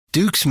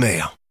Duke's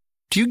mail.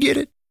 Do you get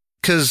it?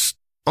 'Cause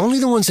only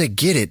the ones that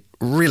get it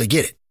really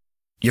get it.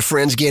 Your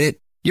friends get it.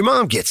 Your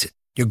mom gets it.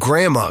 Your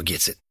grandma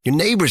gets it. Your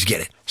neighbors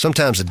get it.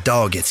 Sometimes the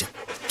dog gets it.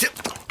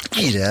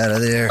 Get out of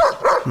there.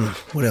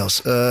 What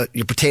else?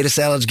 Your potato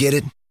salads get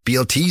it.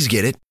 BLTs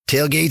get it.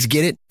 Tailgates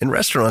get it. And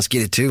restaurants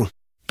get it too.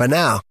 By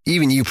now,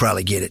 even you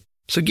probably get it.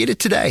 So get it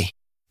today.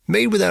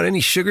 Made without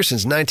any sugar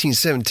since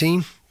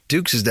 1917,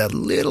 Duke's is that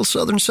little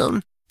southern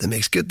something that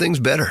makes good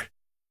things better.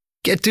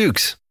 Get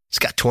Duke's. It's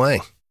got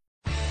twang.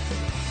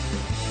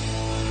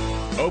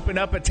 Open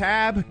up a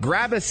tab,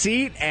 grab a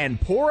seat,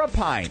 and pour a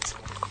pint.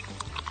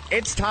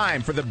 It's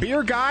time for the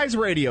Beer Guys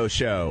Radio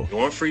Show. You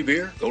want free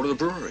beer? Go to the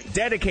brewery.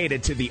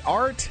 Dedicated to the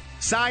art,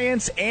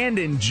 science, and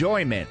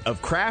enjoyment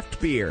of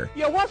craft beer.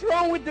 Yeah, what's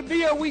wrong with the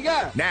beer we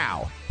got?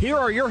 Now, here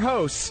are your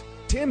hosts,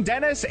 Tim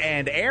Dennis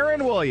and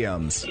Aaron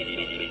Williams.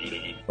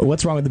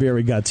 What's wrong with the beer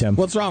we got, Tim?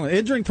 What's wrong with it?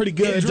 It drink pretty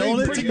good,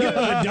 don't it? Pretty good,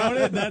 don't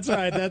it? That's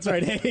right, that's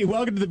right. Hey,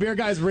 welcome to the Beer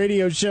Guys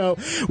Radio Show.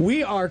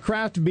 We are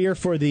craft beer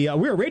for the,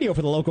 we're radio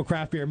for the local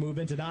craft beer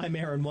movement, and I'm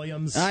Aaron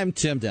Williams. I'm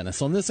Tim Dennis.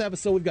 On this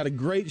episode, we've got a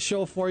great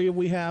show for you.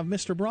 We have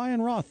Mr.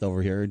 Brian Roth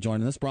over here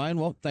joining us. Brian,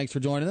 well, thanks for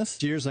joining us.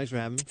 Cheers, thanks for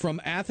having me.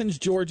 From Athens,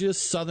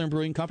 Georgia's Southern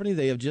Brewing Company.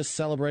 They have just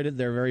celebrated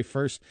their very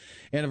first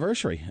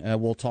anniversary.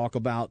 We'll talk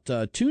about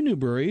two new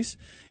breweries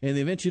in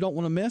the event you don't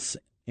want to miss.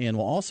 And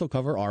we'll also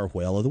cover our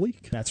Whale of the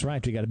Week. That's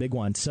right. We got a big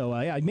one. So,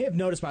 yeah, you may have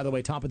noticed, by the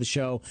way, top of the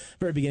show,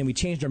 very beginning, we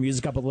changed our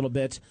music up a little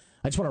bit.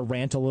 I just want to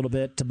rant a little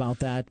bit about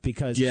that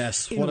because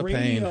what a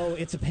radio,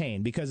 pain. It's a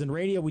pain because in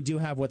radio we do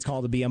have what's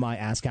called a BMI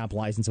ASCAP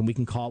license, and we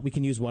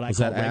can use what I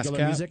call regular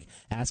ASCAP? music.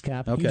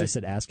 ASCAP. Okay. You just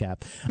said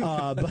ASCAP.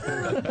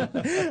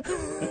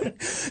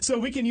 So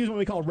we can use what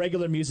we call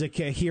regular music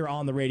here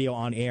on the radio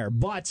on air.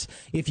 But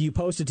if you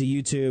post it to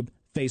YouTube,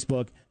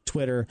 Facebook,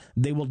 Twitter,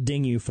 they will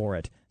ding you for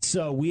it.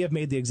 So we have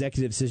made the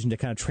executive decision to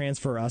kind of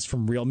transfer us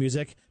from real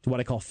music to what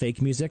I call fake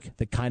music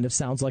that kind of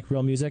sounds like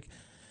real music.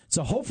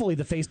 So hopefully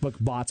the Facebook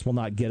bots will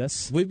not get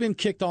us. We've been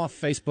kicked off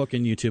Facebook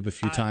and YouTube a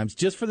few times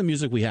just for the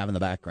music we have in the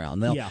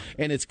background.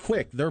 And it's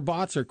quick. Their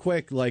bots are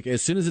quick. Like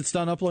as soon as it's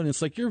done uploading,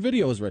 it's like your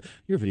video's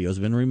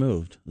been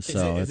removed.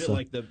 So is it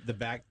like the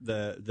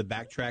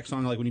backtrack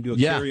song, like when you do a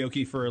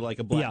karaoke for like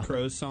a Black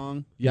Crowes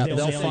song? Yeah,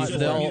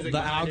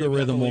 the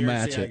algorithm will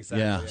match it.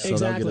 Yeah,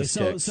 exactly.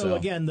 So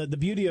again, the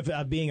beauty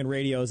of being in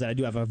radio is that I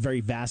do have a very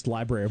vast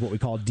library of what we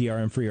call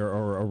DRM free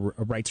or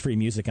rights free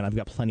music, and I've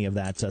got plenty of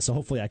that. So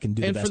hopefully I can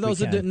do the best we can. And for those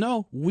that didn't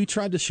know, we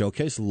tried to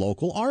showcase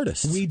local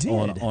artists. We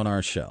did on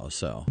our show.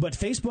 So, but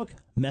Facebook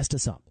messed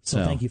us up.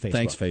 So thank you, Facebook.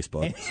 Thanks,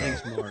 Facebook.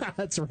 Thanks, Mark.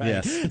 That's right.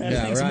 Yes.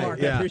 Thanks, right.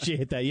 Mark. I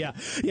appreciate that. Yeah.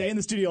 In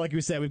the studio, like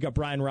we said, we've got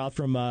Brian Roth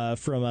from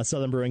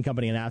Southern Brewing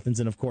Company in Athens,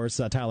 and of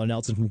course Tyler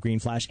Nelson from Green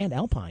Flash and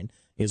Alpine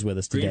is with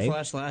us today.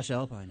 Green Flash /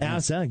 Alpine.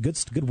 Yeah.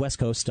 Good West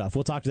Coast stuff.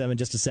 We'll talk to them in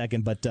just a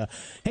second. But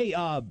hey,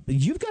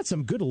 you've got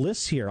some good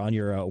lists here on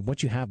your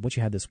what you had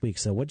this week.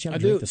 So what you have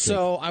to drink this week?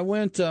 So I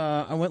went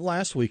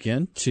last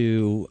weekend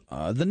to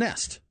the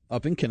Nest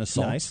up in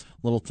Kennesaw. Nice.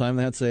 Little time.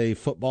 That's a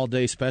football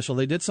day special.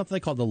 They did something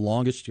called the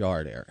longest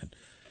yard, Aaron.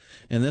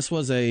 And this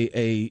was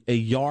a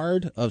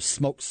yard of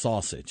smoked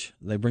sausage.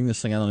 They bring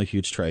this thing out on a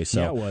huge tray.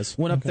 So it was.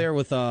 Went up there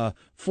with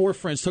 4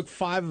 friends. Took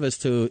 5 of us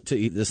to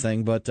eat this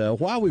thing. But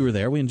while we were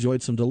there, we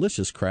enjoyed some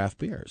delicious craft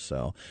beers.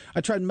 So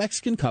I tried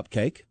Mexican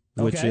cupcake.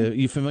 Which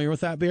you familiar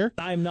with that beer?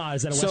 I'm not.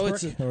 Is that a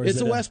Westbrook?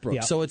 It's a Westbrook.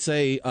 Yeah. So it's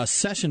a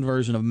session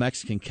version of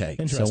Mexican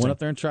cake. So I went up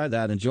there and tried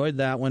that. Enjoyed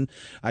that one.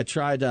 I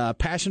tried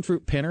passion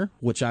fruit pinner,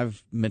 which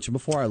I've mentioned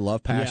before. I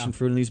love passion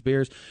fruit in these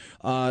beers.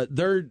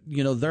 Their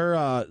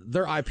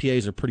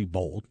IPAs are pretty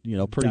bold.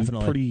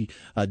 Pretty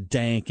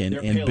dank and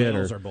pale bitter.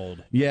 ales are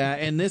bold. Yeah,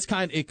 and this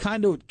kind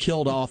of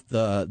killed off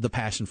the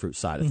passion fruit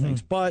side of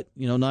things. But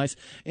nice.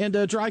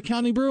 And Dry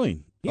County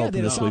Brewing. Yeah,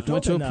 opened this week.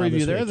 Went to a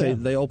preview there.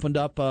 They opened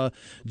up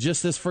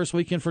just this first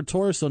weekend for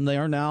tourists, and they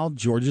are now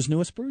Georgia's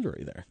newest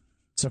brewery there.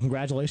 So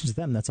congratulations to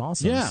them. That's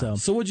awesome. Yeah.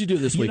 So what'd you do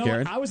this week,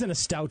 Aaron? I was in a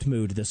stout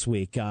mood this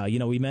week.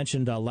 We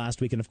mentioned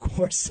last week, and of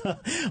course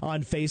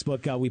on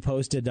Facebook we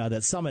posted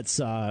that Summit's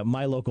one of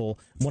my local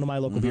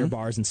beer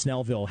bars in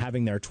Snellville,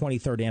 having their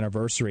 23rd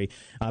anniversary,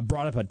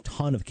 brought up a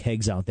ton of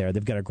kegs out there.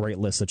 They've got a great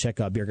list. So check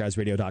out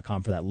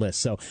beerguysradio.com for that list.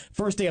 So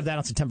first day of that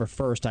on September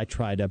 1st, I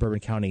tried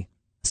Bourbon County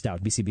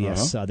Stout,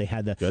 BCBS. They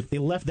had they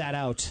left that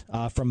out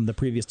from the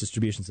previous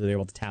distribution, so they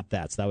were able to tap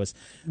that. So that was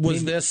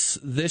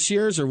this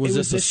year's, or was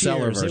this a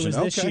cellar version? It was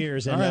this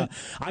year's, and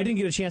I didn't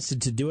get a chance to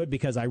do it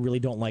because I really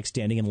don't like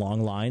standing in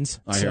long lines,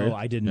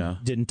 I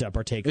didn't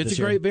partake. It's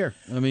a great beer.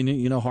 I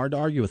mean, hard to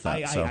argue with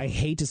that. I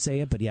hate to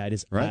say it, but it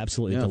is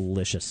absolutely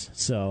delicious.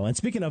 So, and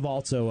speaking of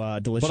also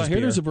delicious, but I hear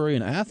beer, there's a brewery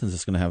in Athens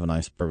that's going to have a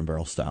nice bourbon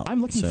barrel stout.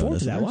 I'm looking forward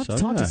to that. We'll have to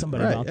talk to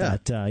somebody about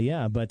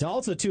that. But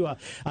also to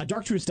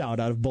Dark Truth Stout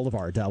out of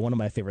Boulevard, one of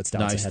my favorite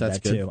stouts. Nice, I had that's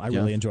that good. too. I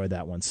really enjoyed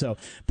that one. So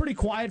pretty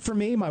quiet for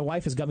me. My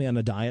wife has got me on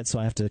a diet, so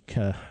I have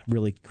to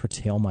really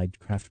curtail my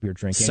craft beer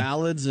drinking.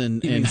 Salads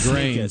and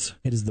grains.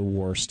 It is the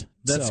worst.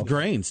 That's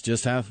grains.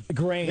 Just have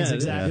grains.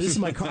 Exactly. This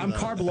is I'm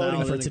carb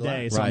loading for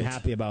today, so I'm Right.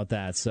 happy about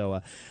that.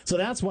 So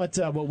that's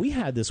what we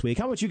had this week.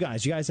 How about you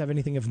guys? You guys have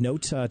anything of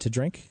note to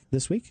drink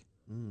this week?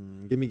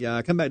 Give me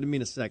come back to me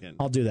in a second.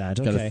 I'll do that.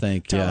 Gotta Okay.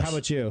 think, Tyler, yes. how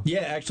about you? Yeah,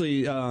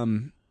 actually,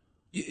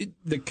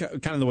 the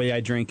kind of the way I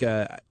drink.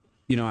 I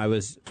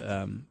was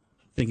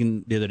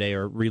thinking the other day,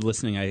 or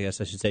re-listening, I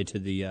guess I should say, to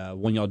the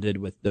one y'all did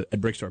with at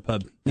Brickstore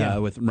Pub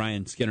with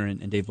Ryan Skinner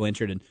and Dave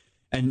Blanchard,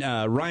 and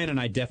Ryan and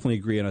I definitely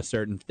agree on a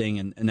certain thing,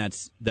 and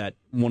that's that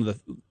one of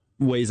the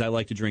ways I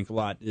like to drink a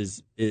lot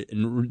is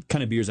and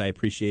kind of beers I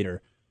appreciate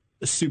are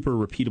super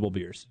repeatable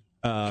beers,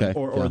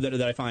 or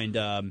that I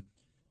find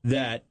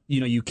that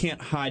you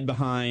can't hide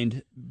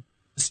behind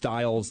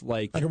styles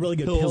like a really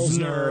good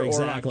Pilsner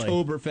exactly.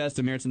 or Oktoberfest,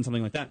 American,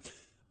 something like that.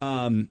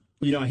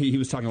 He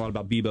was talking a lot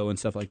about Bebo and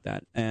stuff like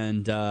that,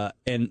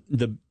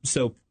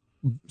 so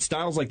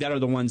styles like that are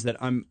the ones that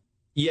I'm.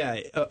 Yeah,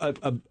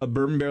 a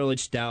bourbon barrel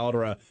aged stout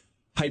or a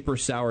hyper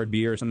soured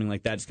beer or something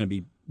like that is going to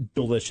be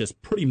delicious,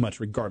 pretty much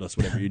regardless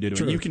whatever you do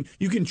to it.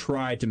 You can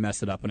try to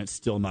mess it up and it's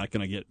still not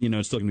going to get.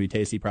 It's still going to be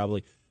tasty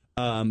probably.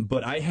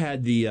 But I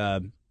had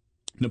the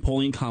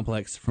Napoleon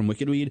Complex from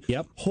Wicked Weed.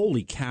 Yep.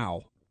 Holy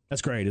cow.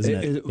 That's great,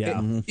 isn't it?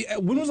 Yeah.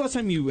 When was the last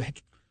time you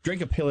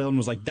drank a pale ale and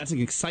was like, "That's an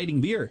exciting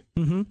beer"?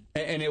 Mm-hmm.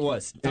 And it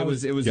was.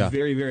 It was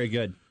very, very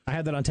good. I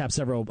had that on tap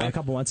a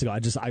couple months ago.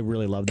 I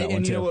really loved that one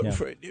and too. You know what?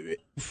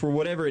 For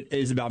whatever it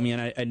is about me,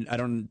 and I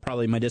don't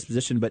probably my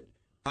disposition, but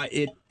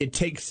it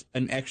takes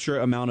an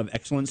extra amount of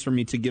excellence for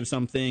me to give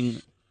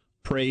something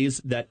praise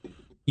that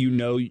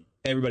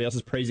everybody else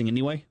is praising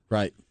anyway.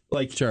 Right.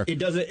 Like, sure. It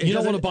doesn't. You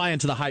don't want to buy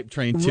into the hype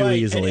train too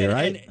easily,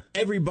 right? And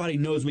everybody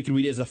knows Wicked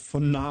Weed is a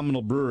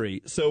phenomenal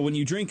brewery. So when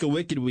you drink a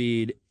Wicked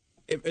Weed,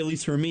 at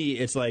least for me,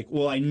 it's like,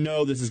 well, I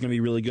know this is going to be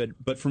really good.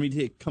 But for me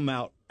to come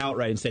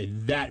outright and say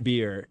that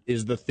beer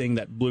is the thing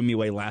that blew me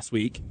away last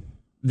week,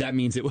 that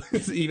means it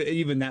was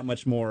even that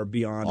much more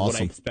beyond what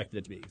I expected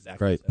it to be. Exactly.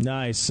 Great. So.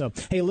 Nice. So,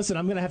 hey, listen,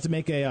 I'm going to have to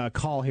make a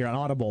call here on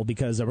Audible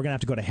because we're going to have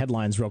to go to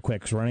headlines real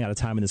quick because we're running out of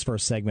time in this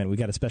first segment. We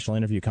got a special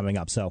interview coming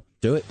up. So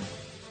do it.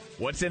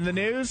 What's in the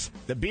news?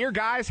 The beer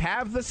guys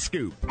have the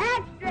scoop.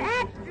 Extra,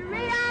 extra,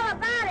 read all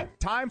about it.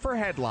 Time for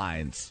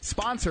headlines.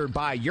 Sponsored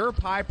by Your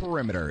Pie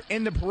Perimeter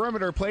in the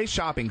Perimeter Place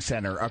Shopping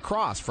Center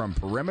across from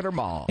Perimeter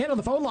Mall. And on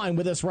the phone line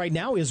with us right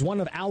now is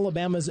one of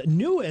Alabama's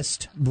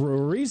newest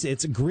breweries.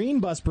 It's Green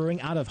Bus Brewing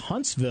out of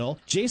Huntsville.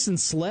 Jason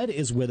Sled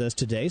is with us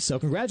today. So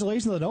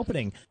congratulations on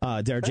opening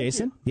there,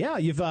 Jason. Yeah,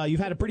 you've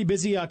had a pretty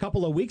busy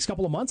couple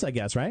of months, I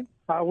guess, right?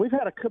 We've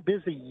had a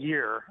busy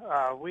year.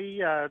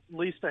 We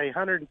leased a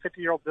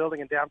 150-year-old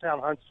building in downtown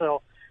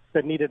Huntsville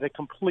that needed a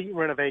complete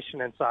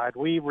renovation inside.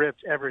 We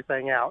ripped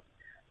everything out,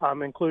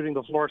 including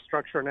the floor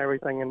structure and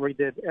everything, and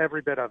redid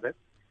every bit of it,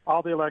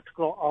 all the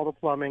electrical, all the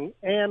plumbing,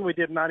 and we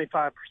did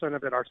 95%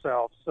 of it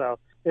ourselves. So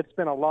it's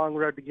been a long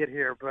road to get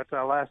here, but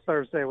last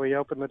Thursday we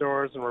opened the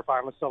doors and we're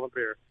finally selling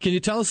beer. Can you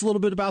tell us a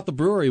little bit about the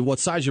brewery? What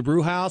size your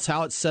brew house,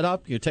 how it's set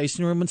up, your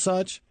tasting room and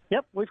such?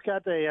 Yep, we've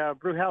got a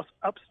brew house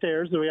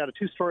upstairs. We got a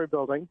two-story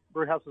building.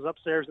 Brew house is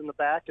upstairs in the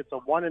back. It's a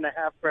 1.5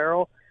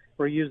 barrel.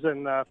 We're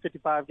using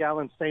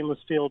 55-gallon stainless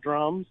steel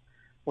drums.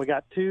 We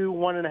got two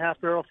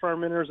 1.5 barrel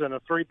fermenters and a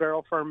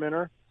 3-barrel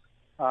fermenter,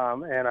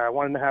 and a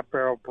 1.5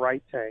 barrel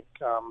bright tank.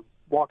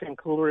 Walk-in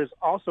cooler is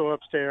also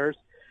upstairs,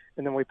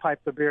 and then we pipe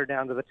the beer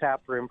down to the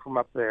tap room from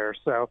up there.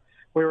 So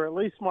we were at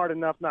least smart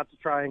enough not to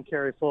try and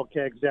carry full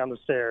kegs down the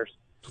stairs.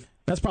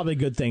 That's probably a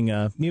good thing.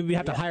 You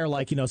have to hire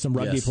some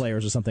rugby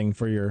players or something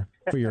for your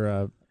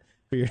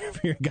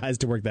guys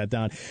to work that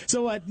down.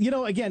 So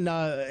again,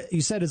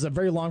 you said it's a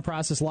very long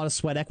process, a lot of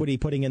sweat equity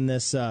putting in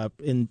this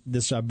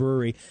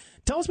brewery.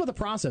 Tell us about the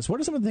process.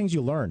 What are some of the things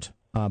you learned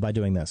by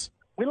doing this?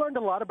 We learned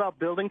a lot about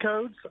building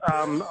codes.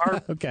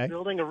 Our okay.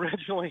 building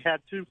originally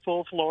had 2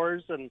 full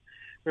floors, and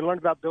we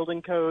learned about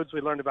building codes. We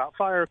learned about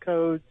fire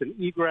codes and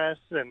egress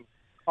and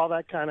all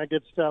that kind of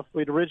good stuff.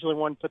 We'd originally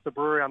wanted to put the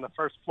brewery on the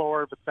first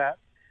floor, but that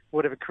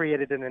would have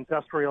created an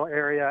industrial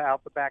area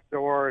out the back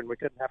door, and we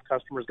couldn't have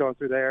customers going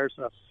through there.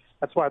 So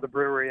that's why the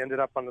brewery ended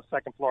up on the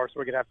second floor, so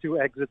we could have 2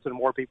 exits and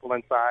more people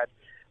inside.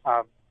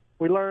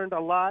 We learned a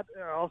lot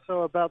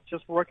also about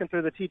just working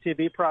through the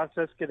TTB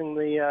process, getting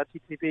the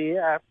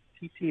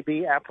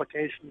TTB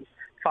application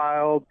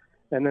filed,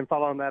 and then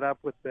following that up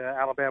with the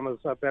Alabama's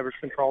beverage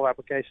control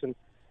application,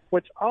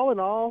 which all in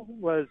all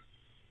was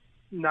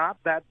not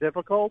that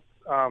difficult.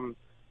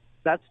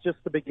 That's just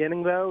the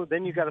beginning, though.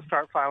 Then you got to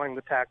start filing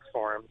the tax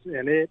forms,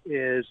 and it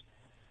is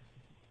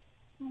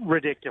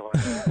ridiculous.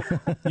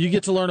 You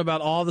get to learn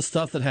about all the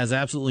stuff that has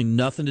absolutely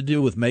nothing to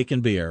do with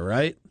making beer,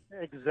 right?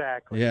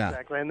 Exactly. Yeah.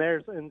 Exactly.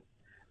 And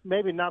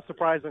maybe not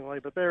surprisingly,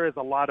 but there is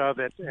a lot of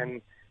it.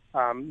 And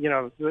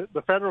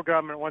the federal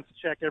government wants to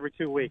check every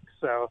 2 weeks,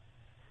 so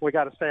we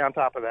got to stay on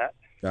top of that.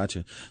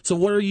 Gotcha. So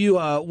what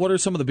are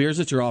some of the beers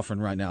that you're offering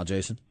right now,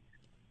 Jason?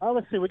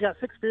 Let's see. We got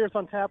 6 beers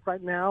on tap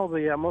right now.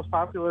 The most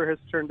popular has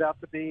turned out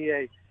to be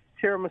a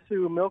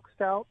tiramisu milk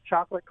stout,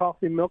 chocolate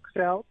coffee milk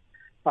stout,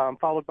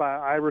 followed by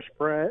Irish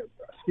red,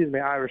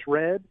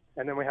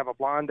 and then we have a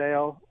blonde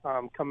ale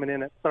coming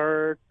in at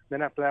third.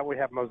 Then after that, we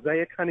have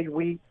Mosaic Honey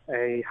Wheat,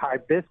 a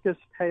Hibiscus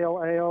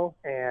Pale Ale,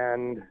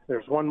 and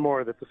there's one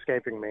more that's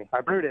escaping me.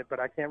 I brewed it,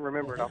 but I can't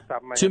remember it off the top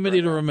of my head. Too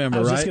many to remember, right?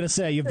 I was just going to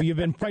say, you've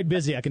been quite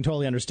busy. I can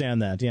totally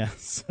understand that, yeah.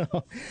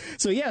 So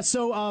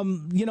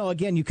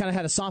again, you kind of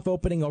had a soft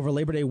opening over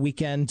Labor Day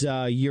weekend.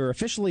 You're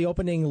officially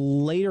opening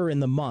later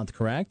in the month,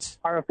 correct?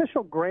 Our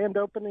official grand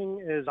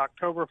opening is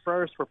October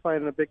 1st. We're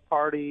planning a big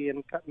party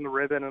and cutting the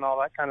ribbon and all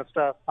that kind of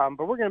stuff.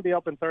 But we're going to be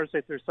open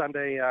Thursday through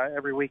Sunday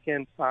every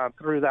weekend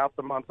throughout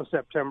the month of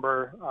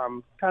September,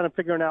 kind of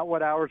figuring out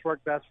what hours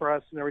work best for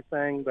us and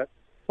everything. But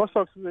most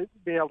folks will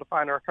be able to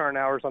find our current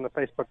hours on the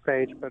Facebook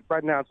page, but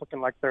right now it's looking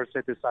like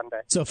Thursday through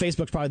Sunday. So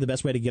Facebook's probably the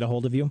best way to get a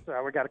hold of you?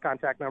 We got a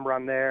contact number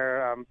on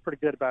there. I'm pretty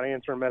good about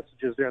answering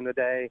messages during the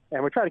day,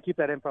 and we try to keep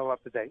that info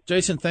up to date.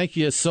 Jason, thank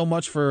you so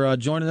much for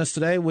joining us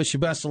today. Wish you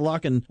best of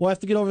luck, and we'll have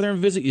to get over there and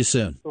visit you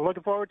soon. We're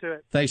looking forward to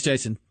it. Thanks,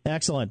 Jason.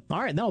 Excellent. All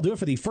right, that'll do it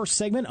for the first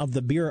segment of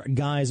the Beer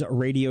Guys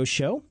radio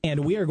show,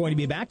 and we are going to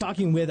be back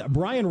talking with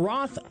Brian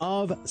Roth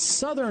of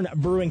Southern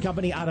Brewing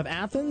Company out of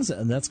Athens,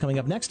 and that's coming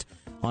up next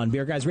on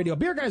Beer Guys Radio.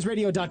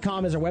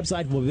 BeerGuysRadio.com is our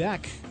website. We'll be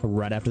back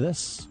right after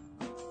this.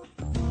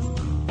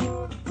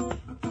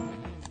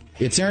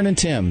 It's Aaron and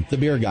Tim, the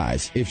Beer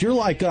Guys. If you're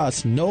like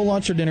us, no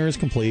lunch or dinner is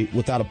complete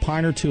without a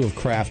pint or two of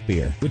craft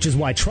beer. Which is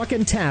why Truck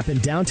and Tap in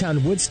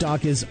downtown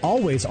Woodstock is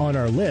always on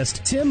our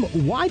list. Tim,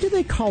 why do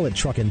they call it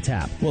Truck and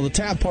Tap? Well, the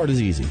tap part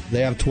is easy.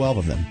 They have 12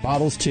 of them.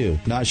 Bottles, too.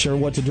 Not sure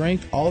what to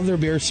drink? All of their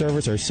beer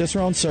servers are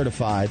Cicerone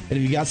certified. And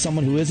if you got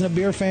someone who isn't a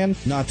beer fan,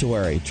 not to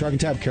worry. Truck and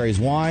Tap carries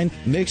wine,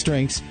 mixed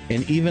drinks,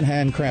 and even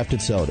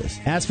handcrafted sodas.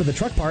 As for the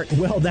truck part,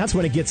 well, that's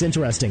when it gets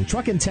interesting.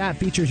 Truck and Tap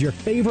features your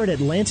favorite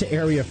Atlanta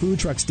area food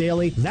trucks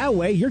daily. That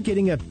way, you're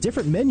getting a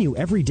different menu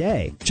every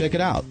day. Check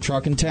it out,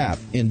 Truck and Tap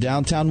in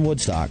downtown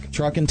Woodstock.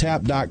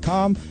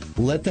 Truckandtap.com.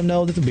 Let them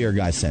know that the Beer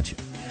Guy sent you.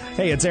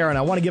 Hey, it's Aaron.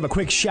 I want to give a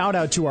quick shout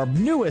out to our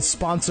newest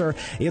sponsor.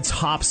 It's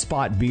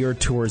HopSpot Beer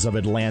Tours of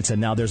Atlanta.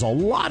 Now, there's a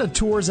lot of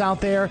tours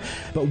out there,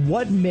 but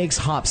what makes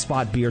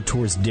HopSpot Beer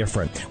Tours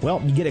different? Well,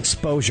 you get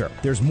exposure.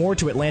 There's more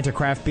to Atlanta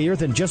craft beer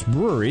than just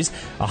breweries.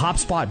 A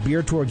HopSpot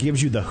Beer Tour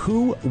gives you the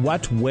who,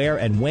 what, where,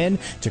 and when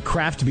to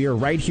craft beer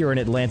right here in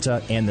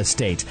Atlanta and the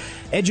state.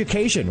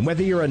 Education.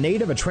 Whether you're a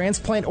native, a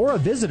transplant, or a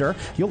visitor,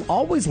 you'll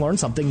always learn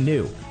something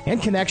new.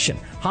 And connection.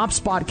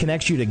 HopSpot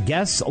connects you to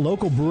guests,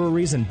 local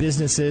breweries, and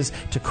businesses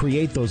to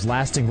create those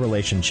lasting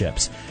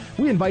relationships.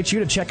 We invite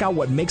you to check out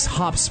what makes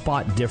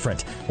HopSpot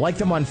different. Like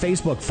them on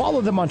Facebook,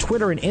 follow them on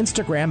Twitter and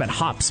Instagram at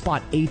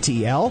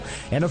HopSpotATL,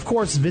 and of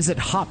course, visit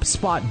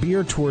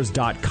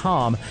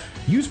HopSpotBeerTours.com.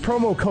 Use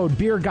promo code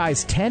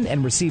BeerGuys10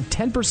 and receive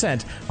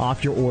 10%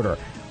 off your order.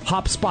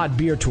 HopSpot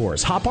Beer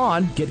Tours. Hop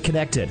on, get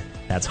connected.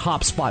 That's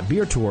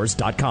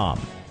HopSpotBeerTours.com.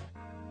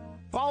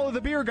 Follow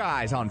the Beer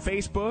Guys on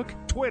Facebook,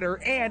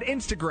 Twitter, and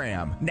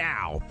Instagram.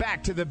 Now,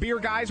 back to the Beer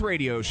Guys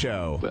radio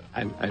show. Well,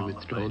 I was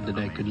told that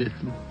I could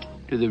listen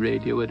to the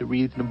radio at a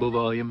reasonable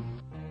volume.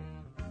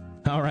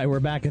 All right,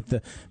 we're back at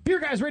the Beer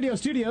Guys radio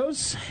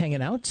studios,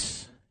 hanging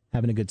out,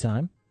 having a good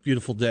time.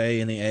 Beautiful day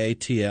in the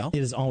ATL.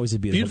 It is always a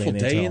beautiful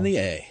day in the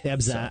A.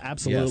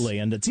 Absolutely.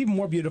 Yes. And it's even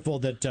more beautiful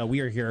that we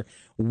are here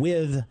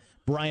with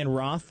Brian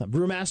Roth,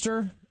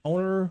 brewmaster,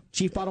 owner,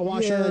 chief bottle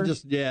washer.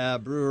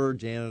 Brewer,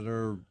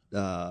 janitor,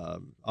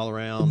 all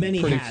around.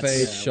 Many pretty hats.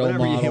 face, show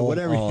model,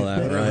 whatever all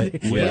that, right?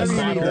 Whatever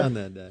you need done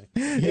that day.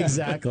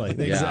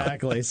 Exactly.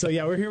 So,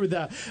 we're here with,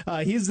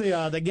 he's the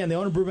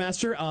owner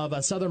brewmaster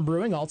of Southern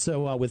Brewing,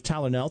 also with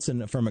Tyler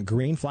Nelson from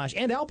Green Flash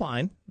and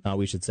Alpine,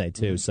 we should say,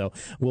 too. Mm-hmm. So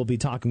we'll be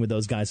talking with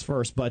those guys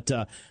first. But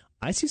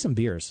I see some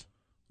beers.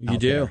 You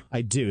do? There.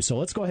 I do. So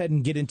let's go ahead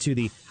and get into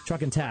the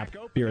Truck and Tap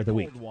Beer of the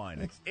Week.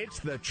 It's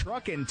the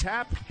Truck and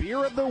Tap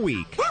Beer of the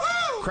Week.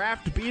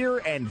 Craft beer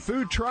and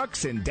food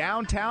trucks in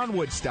downtown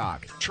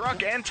Woodstock.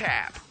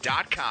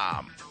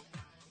 Truckandtap.com.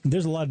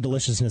 There's a lot of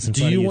deliciousness in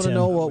front of you, Do you want to Tim.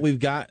 know what we've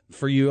got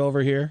for you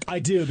over here? I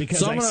do,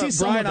 because I see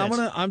some Brian, of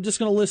it. I'm just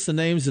going to list the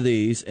names of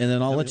these, and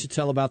then I'll let you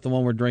tell about the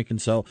one we're drinking.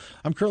 So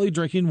I'm currently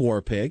drinking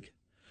War Pig.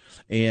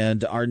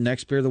 And our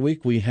next beer of the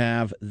week we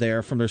have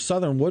there from their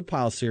Southern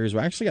Woodpile series.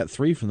 We actually got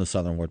 3 from the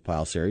Southern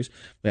Woodpile series.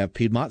 We have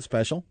Piedmont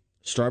Special,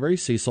 Strawberry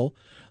Cecil,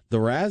 the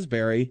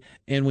Raspberry,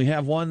 and we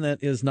have one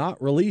that is not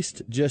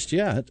released just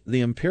yet, the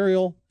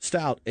Imperial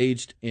Stout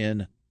aged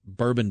in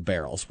bourbon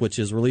barrels, which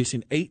is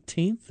releasing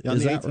 18th.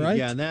 Is that right?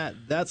 Yeah, and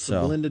that's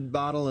the blended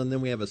bottle, and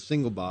then we have a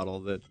single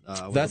bottle that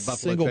that's a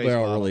single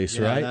barrel bottle. Release,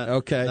 right?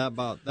 Okay.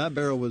 That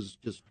barrel was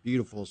just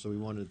beautiful, so we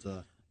wanted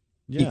to.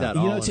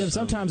 Yeah, Tim,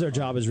 sometimes our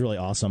job is really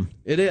awesome.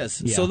 It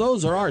is. Yeah. So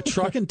those are our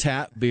Truck and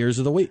Tap beers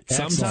of the week.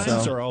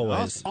 Sometimes or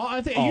always?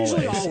 I think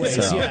usually always.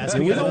 Yes,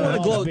 we don't want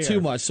to gloat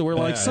too much, so we're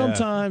like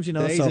sometimes,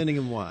 Today's ending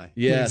in Y.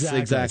 Yes,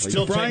 exactly.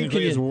 Still Brian,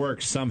 technically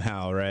work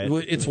somehow, right?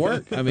 It's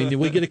work. I mean,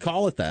 we get a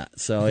call at that.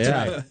 So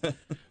yeah.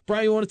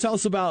 Brian, you want to tell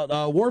us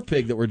about War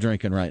Pig that we're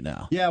drinking right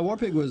now? Yeah, War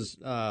Pig was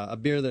a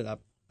beer that I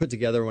put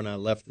together when I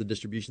left the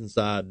distribution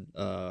side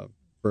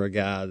for a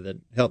guy that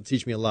helped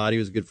teach me a lot. He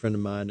was a good friend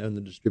of mine, owned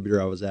the distributor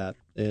I was at.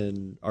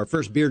 And our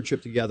first beer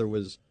trip together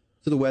was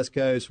to the West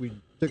Coast. We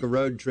took a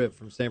road trip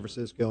from San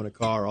Francisco in a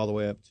car all the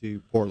way up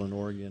to Portland,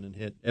 Oregon, and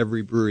hit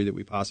every brewery that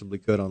we possibly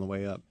could on the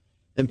way up.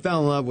 And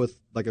fell in love with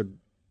like a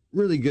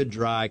really good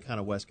dry kind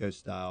of West Coast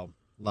style.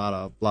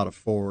 A lot of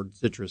forward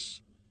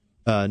citrus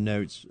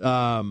notes.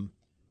 So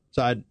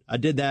I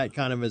did that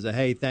kind of as a,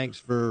 hey, thanks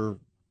for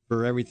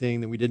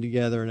everything that we did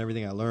together and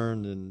everything I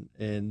learned.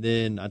 And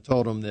then I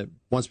told him that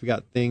once we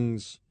got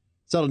things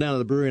settled down at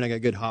the brewery and I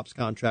got good hops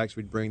contracts,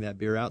 we'd bring that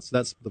beer out. So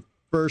that's the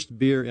first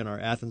beer in our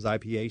Athens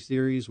IPA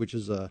series, which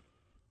is an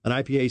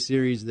IPA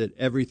series that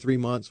every 3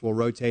 months will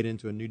rotate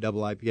into a new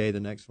double IPA. The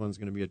next one's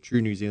going to be a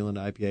true New Zealand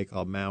IPA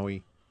called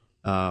Maui.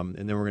 And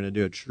then we're going to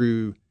do a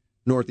true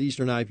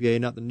Northeastern IPA,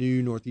 not the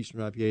new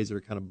Northeastern IPAs that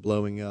are kind of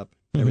blowing up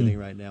everything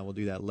right now. We'll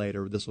do that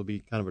later. This will be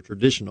kind of a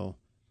traditional.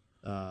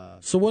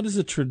 So what is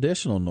a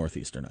traditional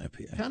Northeastern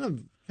IPA?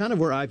 Kind of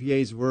where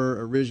IPAs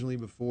were originally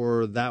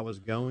before that was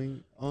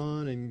going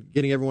on and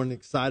getting everyone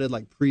excited,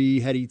 like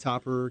pre-heady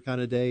topper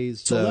kind of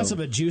days. So less of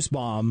a juice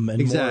bomb.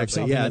 And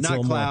exactly, more of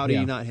not cloudy,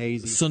 more, not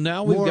hazy. So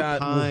now we've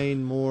got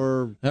pine,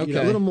 more, a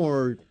little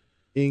more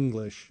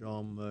English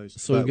almost.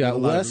 So we've got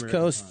West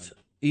Coast,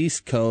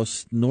 East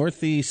Coast,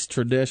 Northeast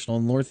traditional,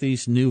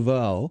 Northeast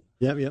nouveau.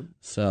 Yep.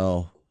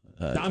 So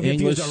I'm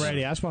confused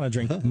already. I just want to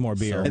drink more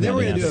beer. And then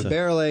we're going to do a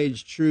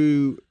barrel-aged,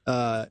 true,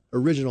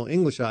 original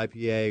English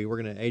IPA.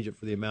 We're going to age it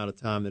for the amount of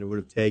time that it would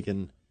have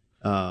taken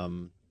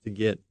to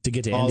get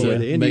all the way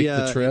to India.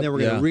 Make the trip, and then we're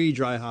going to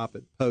re-dry hop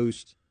it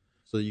post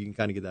so you can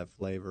kind of get that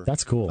flavor.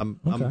 That's cool.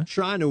 I'm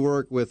trying to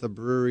work with a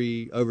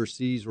brewery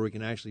overseas where we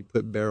can actually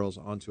put barrels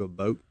onto a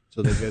boat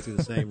so they go through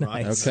the same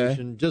rocket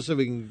station, just so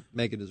we can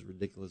make it as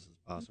ridiculous as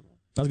possible.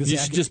 You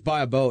should just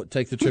buy a boat,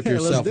 take the trip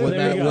yourself. Wouldn't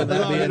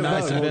that be a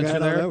nice adventure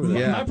there?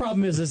 My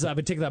problem is I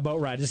would take that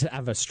boat ride, just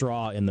have a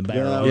straw in the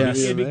barrel.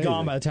 It'd be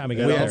gone by the time we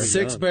got there. We had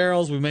 6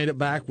 barrels. We made it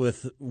back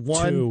with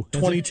one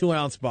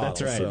 22-ounce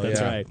bottle.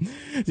 That's right.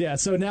 Yeah,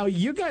 so now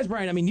you guys,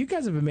 Brian, I mean, you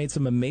guys have made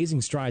some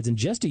amazing strides in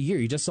just a year.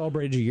 You just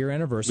celebrated your year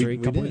anniversary a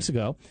couple weeks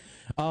ago.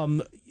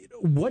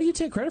 What do you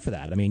take credit for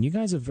that? I mean, you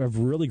guys have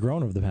really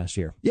grown over the past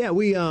year. Yeah,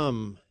 we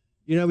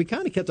we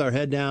kind of kept our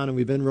head down, and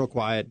we've been real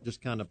quiet,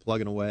 just kind of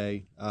plugging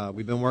away.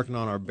 We've been working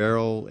on our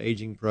barrel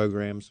aging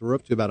program, so we're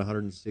up to about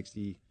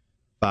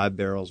 165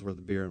 barrels worth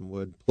of beer and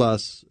wood,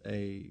 plus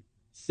a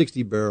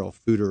 60-barrel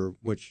fooder,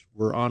 which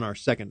we're on our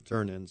second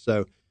turn-in.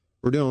 So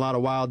we're doing a lot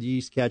of wild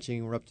yeast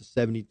catching. We're up to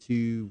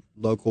 72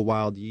 local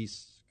wild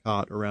yeasts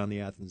caught around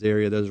the Athens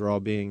area. Those are all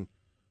being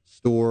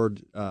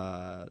stored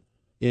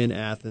in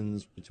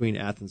Athens, between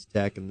Athens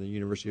Tech and the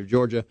University of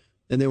Georgia.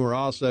 And then we're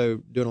also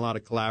doing a lot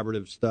of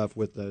collaborative stuff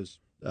with those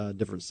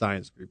different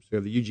science groups. We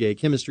have the UGA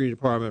chemistry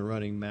department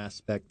running mass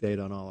spec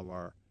data on all of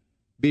our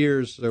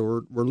beers.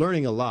 So we're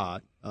learning a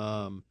lot.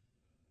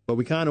 But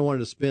we kind of wanted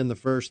to spend the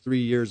first 3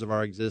 years of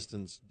our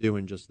existence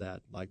doing just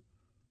that, like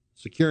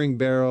securing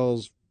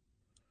barrels,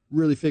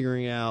 really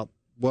figuring out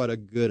what a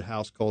good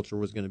house culture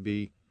was going to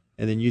be,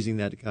 and then using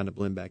that to kind of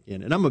blend back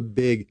in. And I'm a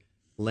big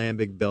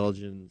lambic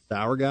Belgian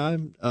sour guy,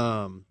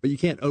 but you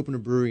can't open a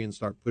brewery and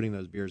start putting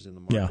those beers in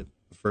the market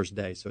the first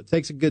day. So it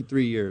takes a good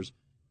 3 years.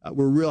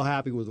 We're real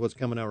happy with what's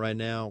coming out right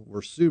now.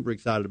 We're super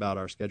excited about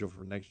our schedule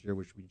for next year,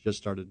 which we just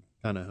started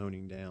kind of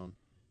honing down.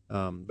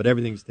 But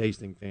everything's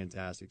tasting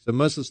fantastic. So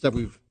most of the stuff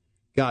we've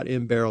got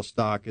in barrel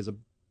stock is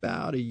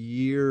about a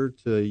year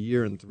to a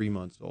year and 3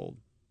 months old,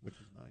 which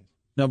is nice.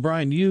 Now,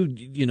 Brian,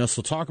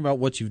 so talk about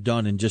what you've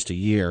done in just a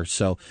year.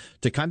 So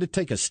to kind of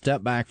take a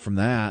step back from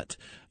that,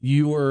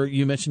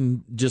 you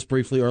mentioned just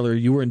briefly earlier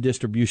you were in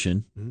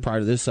distribution prior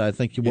to this. I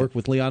think you worked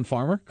with Leon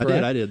Farmer,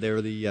 correct? I did. They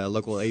were the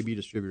local AB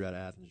distributor out of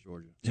Athens,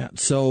 Georgia. Yeah.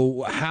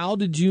 So how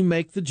did you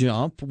make the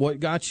jump? What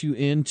got you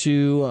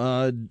into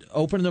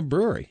opening a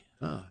brewery?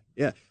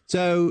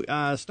 So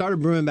I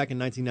started brewing back in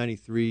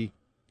 1993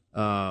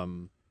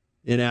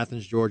 in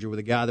Athens, Georgia, with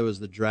a guy that was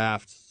the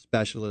draft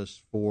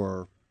specialist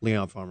for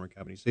Leon Farmer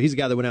Company. So he's the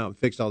guy that went out and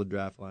fixed all the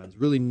draft lines,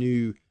 really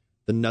knew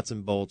the nuts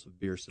and bolts of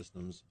beer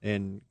systems,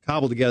 and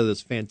cobbled together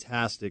this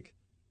fantastic,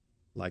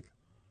 like,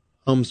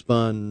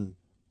 homespun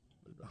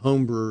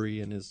home brewery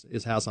in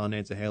his house on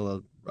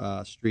Nantahala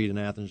Street in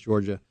Athens,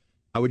 Georgia.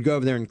 I would go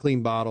over there and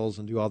clean bottles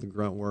and do all the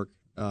grunt work,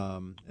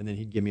 and then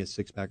he'd give me a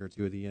six-pack or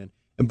two at the end.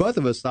 And both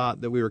of us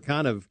thought that we were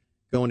kind of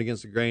going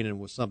against the grain and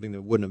was something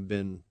that wouldn't have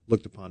been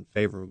looked upon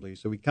favorably.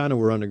 So we kind of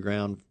were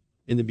underground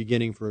in the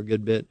beginning for a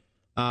good bit.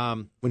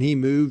 When he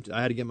moved,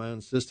 I had to get my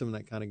own system, and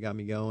that kind of got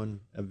me going.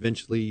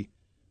 Eventually,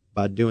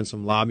 by doing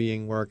some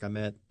lobbying work, I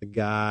met the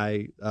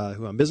guy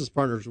who I'm business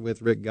partners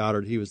with, Rick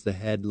Goddard. He was the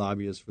head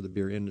lobbyist for the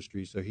beer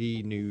industry, so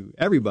he knew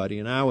everybody.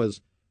 And I was,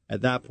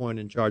 at that point,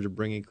 in charge of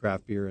bringing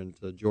craft beer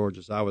into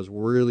Georgia. So I was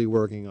really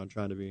working on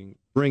trying to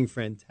bring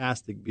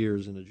fantastic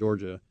beers into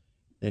Georgia,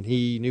 and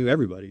he knew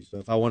everybody. So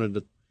if I wanted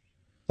to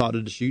talk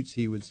to Deschutes,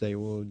 he would say,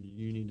 well,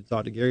 you need to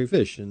talk to Gary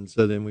Fish. And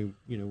so then we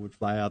would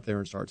fly out there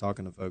and start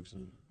talking to folks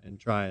and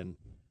try and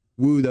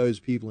woo those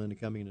people into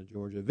coming into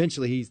Georgia.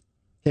 Eventually, he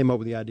came up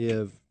with the idea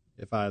of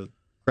if I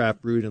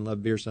craft brewed and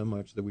love beer so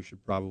much that we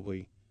should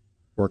probably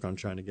work on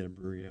trying to get a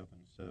brewery open.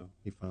 So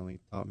he finally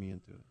taught me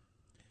into it.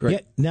 Great. Yeah,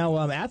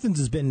 now, Athens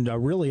has been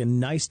really a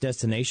nice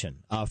destination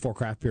for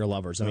craft beer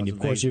lovers. I mean, of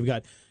course, you've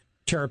got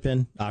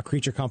Terrapin,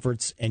 Creature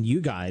Comforts, and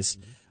you guys.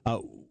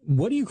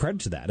 What do you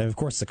credit to that? And of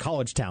course, it's a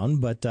college town,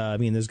 but I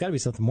mean, there's got to be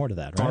something more to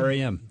that, right?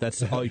 RAM.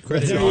 That's all you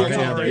credit.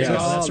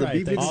 That's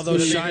right. All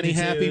those shiny,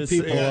 happy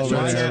people.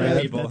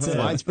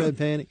 Widespread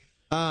panic.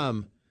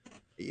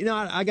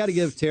 I got to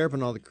give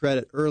Terrapin all the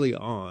credit early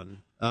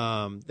on.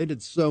 They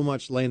did so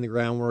much laying the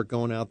groundwork,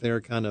 going out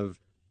there, kind of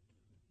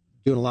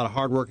doing a lot of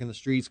hard work in the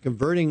streets,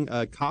 converting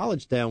a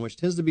college town, which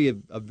tends to be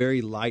a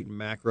very light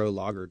macro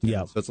lager town.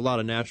 Yeah. So it's a lot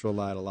of natural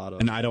light, a lot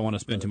of... And I don't want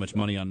to spend too much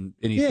money on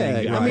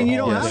anything. Yeah, I mean, you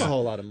don't have a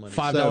whole lot of money.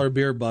 $5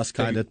 beer bus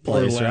kind of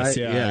place, right?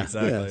 Yeah,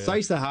 exactly. Yeah. So I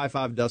used to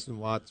high-five Dustin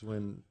Watts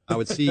when I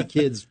would see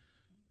kids...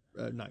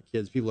 not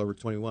kids, people over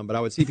 21, but I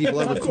would see people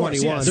over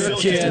 21. Yes. They're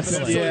kids.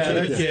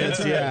 They're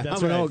kids. Yeah,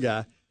 I'm an old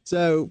guy.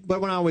 So,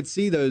 but when I would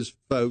see those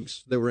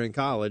folks that were in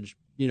college,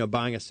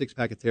 buying a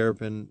 6-pack of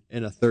Terrapin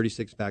and a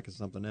 36-pack of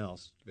something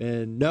else,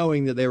 and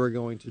knowing that they were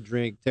going to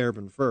drink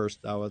Terrapin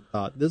first, I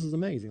thought, this is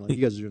amazing. Like, you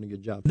guys are doing a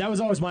good job. That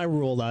was always my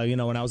rule, when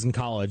I was in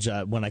college,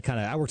 when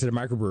I worked at a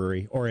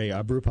microbrewery or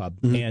a brew pub,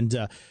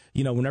 and,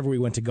 whenever we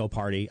went to go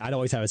party, I'd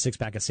always have a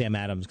 6-pack of Sam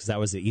Adams because that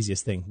was the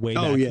easiest thing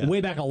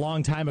way back a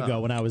long time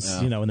ago when I was,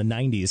 in the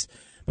 90s.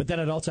 But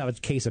then I'd also have a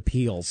case of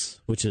Peels,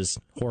 which is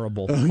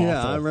horrible, awful,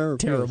 I remember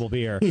terrible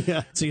beer.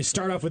 Yeah. So you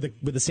start off with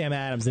the Sam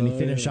Adams, and you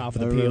finish off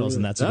with the Peels,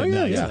 and that's a good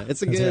night. Yeah,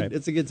 it's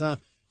a good time.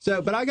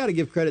 So, but I got to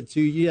give credit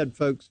to you had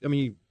folks. I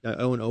mean,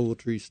 Owen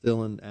Ogletree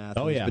still in Athens.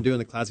 Oh yeah, been doing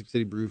the Classic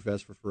City Brew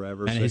Fest for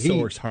forever. And so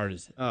he works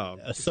hard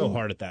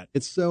hard at that.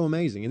 It's so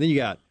amazing. And then you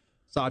got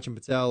Sachin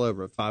Patel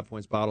over at 5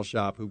 Points Bottle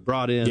Shop, who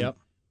brought in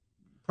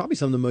probably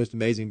some of the most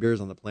amazing beers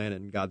on the planet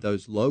and got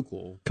those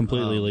local,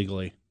 completely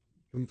legally.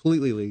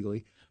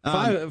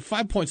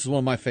 5 Points is one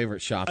of my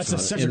favorite shops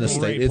in the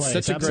state. It's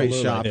such a great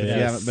shop. If you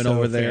haven't been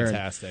over there,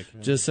 fantastic.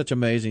 Just such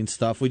amazing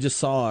stuff. We just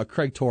saw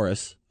Craig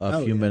Torres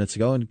a few minutes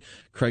ago, and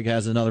Craig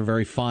has another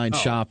very fine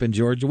shop in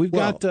Georgia. We've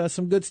got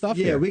some good stuff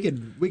here. Yeah, we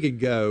could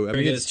go. I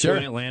mean, it's two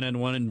in Atlanta and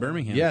one in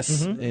Birmingham.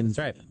 Yes, and that's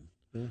right.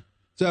 Yeah.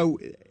 So,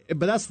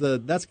 but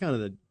that's kind of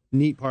the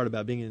neat part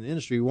about being in the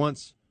industry.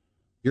 Once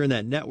you're in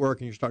that network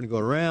and you're starting to go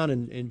around,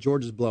 and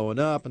Georgia's blowing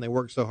up, and they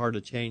work so hard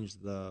to change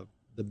the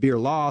beer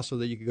law so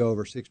that you could go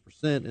over 6%,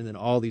 and then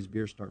all these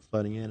beers start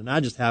flooding in. And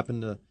I just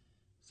happened to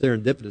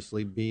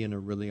serendipitously be in a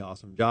really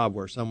awesome job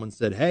where someone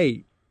said,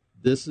 hey,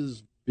 this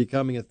is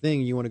becoming a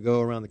thing. You want to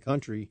go around the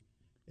country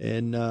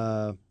and,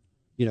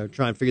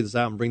 try and figure this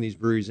out and bring these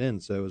breweries in.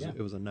 So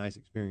it was a nice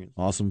experience.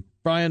 Awesome.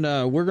 Brian,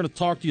 we're going to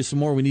talk to you some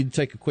more. We need to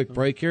take a quick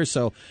break here.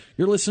 So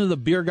you're listening to the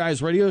Beer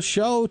Guys Radio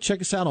Show.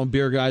 Check us out on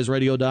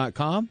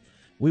beerguysradio.com.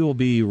 We will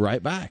be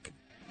right back.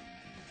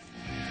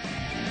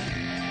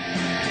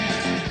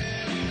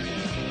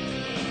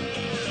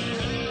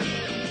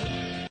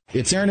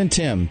 It's Aaron and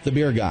Tim, the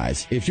Beer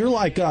Guys. If you're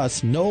like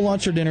us, no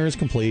lunch or dinner is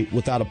complete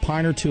without a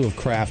pint or two of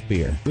craft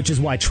beer. Which is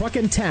why Truck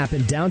and Tap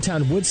in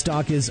downtown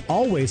Woodstock is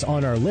always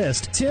on our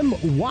list. Tim,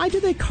 why do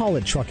they call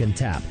it Truck and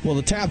Tap? Well,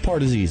 the tap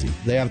part is easy.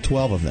 They have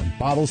 12 of them.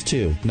 Bottles,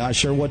 too. Not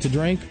sure what to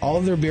drink? All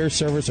of their beer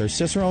servers are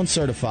Cicerone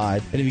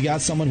certified. And if you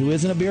got someone who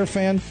isn't a beer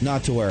fan,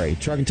 not to worry.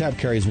 Truck and Tap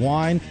carries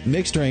wine,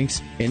 mixed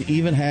drinks, and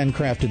even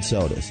handcrafted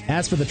sodas.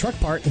 As for the truck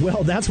part,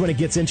 well, that's when it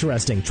gets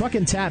interesting. Truck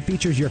and Tap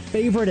features your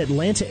favorite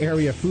Atlanta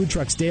area food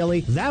trucks daily.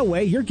 That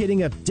way, you're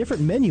getting a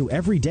different menu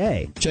every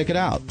day. Check it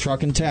out.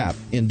 Truck and Tap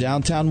in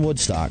downtown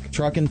Woodstock.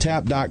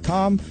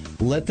 Truckandtap.com.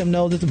 Let them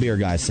know that the Beer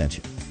Guys sent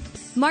you.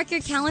 Mark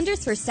your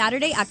calendars for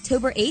Saturday,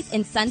 October 8th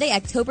and Sunday,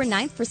 October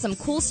 9th for some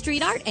cool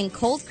street art and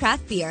cold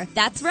craft beer.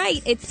 That's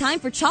right, it's time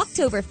for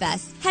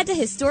Chalktoberfest. Head to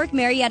historic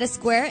Marietta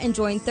Square and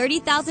join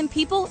 30,000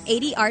 people,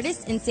 80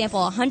 artists, and sample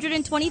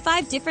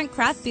 125 different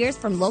craft beers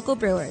from local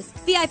brewers.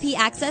 VIP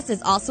access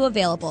is also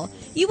available.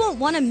 You won't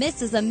want to miss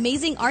this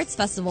amazing arts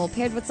festival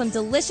paired with some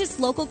delicious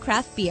local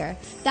craft beer.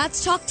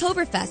 That's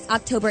Chalktoberfest,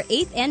 October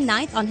 8th and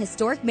 9th on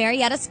historic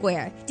Marietta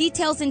Square.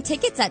 Details and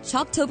tickets at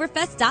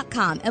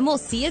chalktoberfest.com, and we'll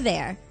see you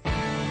there.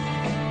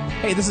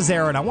 Hey, this is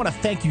Aaron. I want to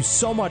thank you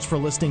so much for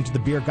listening to the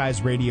Beer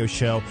Guys Radio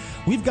Show.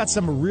 We've got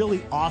some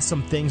really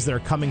awesome things that are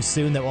coming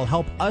soon that will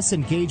help us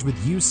engage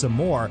with you some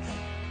more.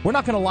 We're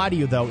not going to lie to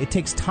you, though. It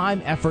takes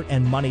time, effort,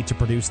 and money to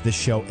produce this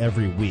show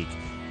every week.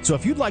 So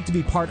if you'd like to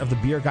be part of the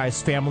Beer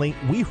Guys family,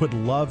 we would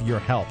love your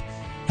help.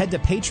 Head to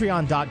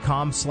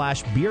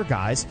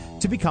patreon.com/beerguys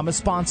to become a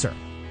sponsor.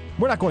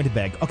 We're not going to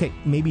beg. Okay,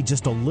 maybe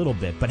just a little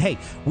bit. But hey,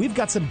 we've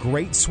got some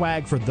great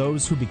swag for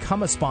those who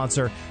become a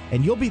sponsor,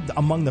 and you'll be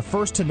among the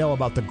first to know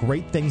about the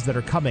great things that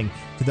are coming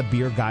to the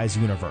Beer Guys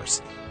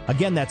universe.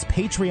 Again, that's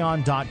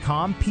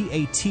patreon.com,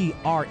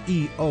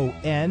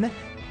 Patreon,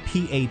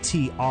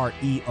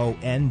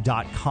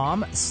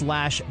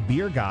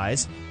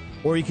 patreon.com/beerguys,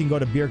 or you can go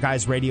to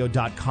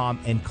beerguysradio.com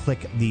and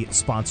click the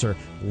sponsor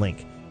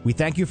link. We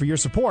thank you for your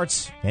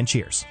support, and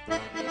cheers.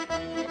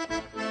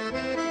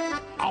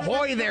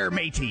 Ahoy there,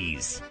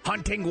 mateys!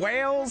 Hunting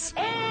whales?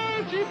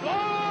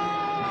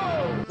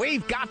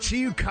 We've got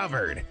you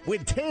covered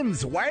with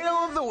Tim's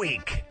Whale of the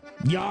Week.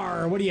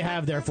 Yar, what do you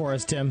have there for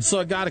us, Tim? So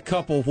I got a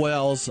couple of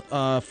whales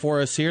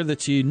for us here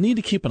that you need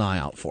to keep an eye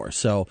out for.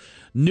 So,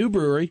 new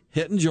brewery,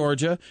 hitting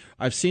Georgia.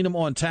 I've seen them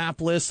on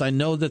tap lists. I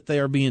know that they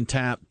are being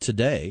tapped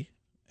today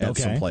at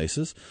some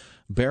places.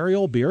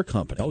 Burial Beer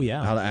Company. Oh,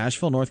 yeah. Out of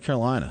Asheville, North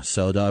Carolina.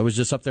 So I was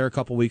just up there a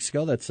couple weeks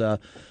ago. That's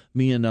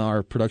me and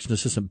our production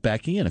assistant,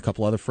 Becky, and a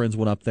couple other friends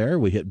went up there.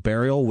 We hit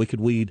Burial, Wicked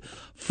Weed,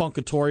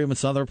 Funkatorium, and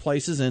some other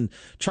places, and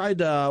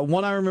tried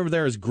one I remember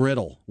there is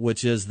Griddle,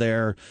 which is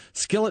their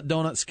skillet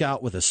donut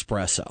scout with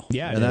espresso.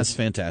 Yeah, and that's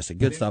fantastic.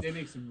 Good stuff. They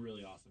make some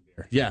really awesome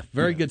beer. Yeah,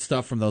 very good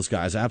stuff from those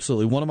guys.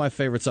 Absolutely. One of my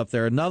favorites up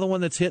there. Another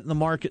one that's hitting the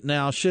market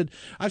now.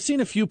 I've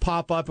seen a few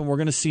pop up, and we're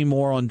going to see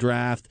more on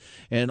draft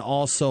and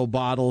also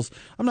bottles.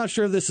 I'm not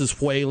sure if this is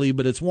Whaley,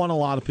 but it's one a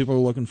lot of people are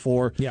looking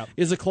for. Yeah.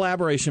 Is a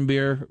collaboration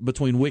beer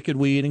between Wicked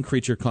Weed and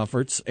Creature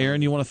Comforts.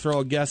 Aaron, you want to throw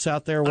a guess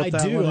out there what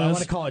that one is? I want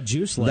to call it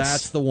Juiceless.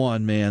 That's the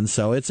one, man.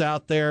 So it's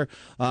out there.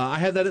 I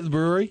had that at the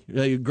brewery.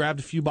 You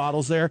grabbed a few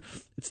bottles there.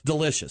 It's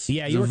delicious.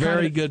 Yeah, it's a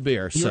very good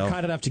beer. You were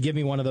kind enough to give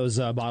me one of those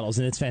bottles,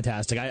 and it's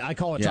fantastic. I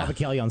call it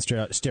Tropicali on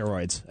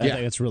steroids. I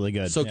think it's really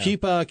good. So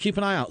keep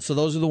an eye out. So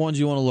those are the ones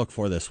you want to look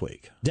for this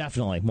week.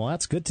 Definitely. Well,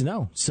 that's good to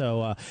know.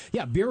 So,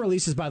 beer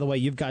releases, by the way,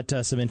 you've got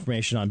some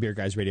information on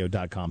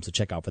beerguysradio.com, so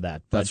check out for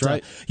that. That's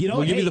right.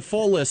 We'll give you the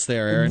full list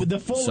there, Aaron. The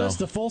full list,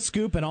 the full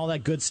scoop, and all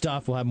that good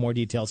stuff. We'll have more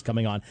details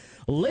coming on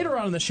later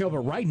on in the show, but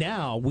right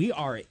now, we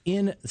are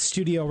in the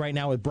studio right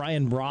now with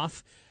Brian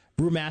Roth,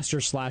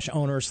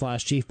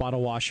 brewmaster/owner/chief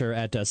bottle washer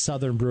at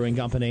Southern Brewing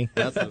Company.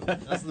 That's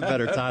the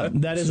better title.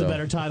 That is a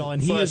better title,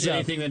 and he is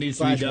anything that needs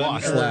to be done.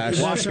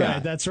 Wash guy.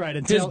 That's right.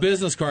 His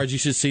business cards, you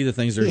should see the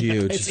things are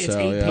huge. It's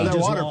 8 pages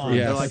they're waterproof. long.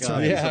 Yeah, like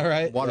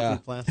right.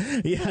 Waterproof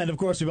plastic. Yeah, and of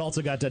course we've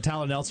also got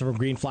Tyler Nelson from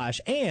Green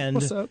Flash,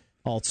 and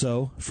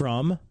also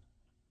from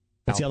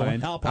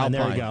Alpine.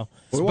 There we go.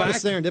 Well, what a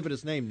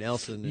serendipitous name,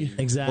 Nelson.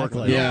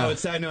 Exactly. Yeah,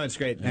 I know it's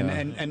great,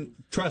 and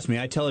trust me,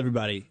 I tell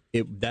everybody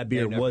that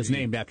beer was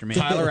named after me.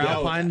 Tyler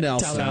Alpine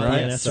Nelson,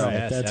 right? That's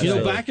right. That's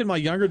back in my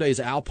younger days,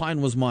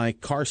 Alpine was my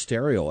car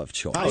stereo of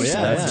choice. Oh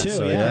yeah, that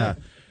too. Yeah.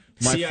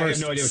 I have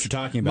no idea what you're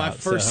talking about. My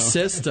first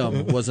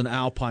system was an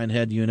Alpine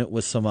head unit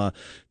with some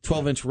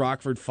 12-inch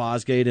Rockford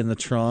Fosgate in the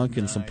trunk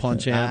and some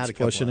punch amps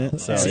pushing it.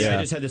 So, I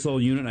just had this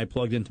little unit I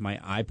plugged into my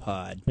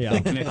iPod. Yeah,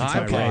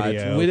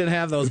 iPod. We didn't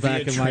have those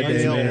back in my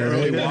day.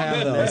 We didn't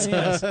have those.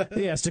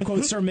 Yes, to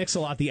quote Sir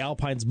Mix-a-Lot, the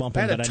Alpine's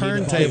bumping. I had a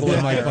turntable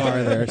in my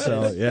car there,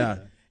 so yeah.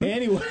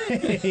 Anyway,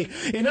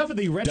 enough of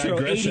the retro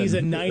 80s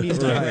and 90s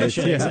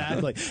digression.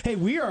 Exactly. Hey,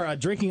 we are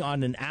drinking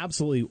on an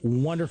absolutely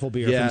wonderful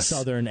beer from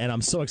Southern, and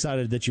I'm so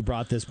excited that you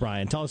brought this,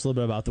 Brian. Tell us a little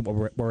bit about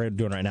what we're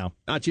doing right now.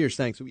 Cheers,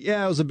 thanks.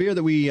 Yeah, it was a beer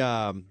that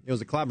it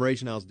was a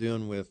collaboration I was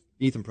doing with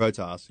Ethan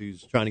Protoss,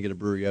 who's trying to get a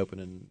brewery open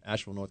in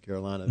Asheville, North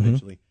Carolina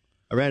eventually.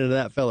 I ran into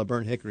that fella,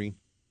 Burnt Hickory.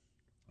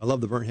 I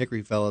love the Burnt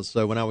Hickory fellas,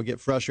 so when I would get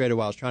frustrated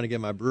while I was trying to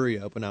get my brewery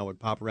open, I would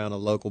pop around to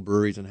local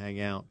breweries and hang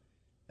out.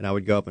 And I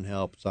would go up and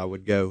help. So I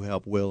would go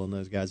help Will and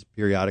those guys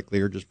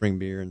periodically or just bring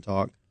beer and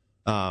talk.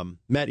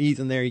 Met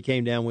Ethan there. He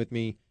came down with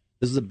me.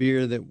 This is a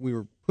beer that we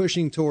were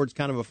pushing towards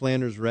kind of a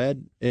Flanders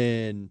Red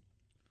and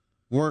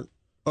weren't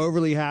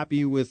overly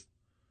happy with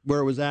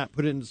where it was at.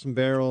 Put it into some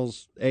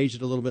barrels, aged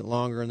it a little bit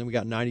longer, and then we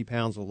got 90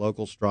 pounds of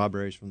local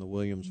strawberries from the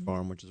Williams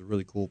Farm, which is a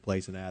really cool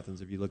place in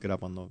Athens if you look it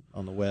up on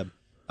the web.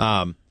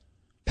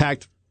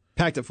 Packed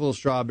it full of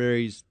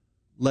strawberries,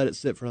 let it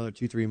sit for another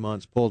 2-3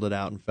 months, pulled it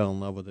out, and fell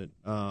in love with it.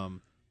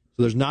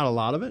 So there's not a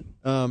lot of it.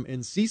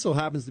 And Cecil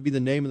happens to be the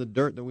name of the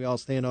dirt that we all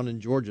stand on in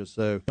Georgia.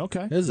 So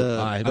okay, is it?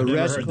 I've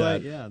never heard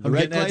that. Yeah, I'm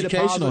getting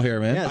educational here,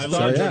 man. Yeah, I've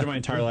lived in Georgia my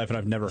entire life, and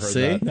I've never heard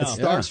that. It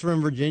starts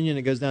from Virginia and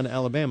it goes down to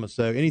Alabama.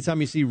 So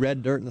anytime you see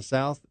red dirt in the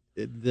South,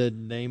 the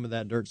name of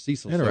that dirt's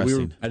Cecil.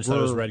 Interesting. So I just thought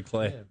it was red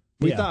clay. Yeah.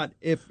 We thought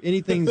if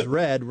anything's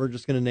red, we're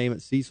just going to name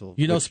it Cecil.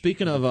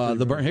 Speaking of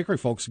the Burnt Hickory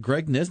folks,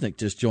 Greg Nisnik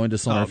just joined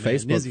us on our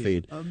Facebook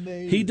feed.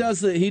 Amazing.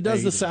 He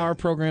does the sour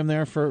program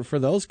there for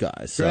those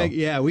guys. So. Greg,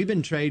 yeah, we've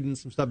been trading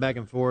some stuff back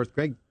and forth.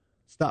 Greg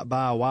stopped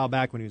by a while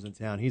back when he was in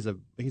town. He's a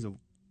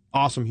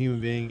awesome human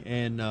being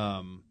and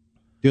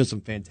doing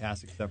some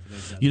fantastic stuff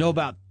for them.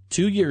 About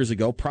 2 years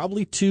ago,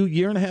 probably 2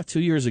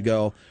 years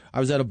ago, I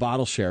was at a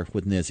bottle share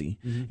with Nizzy,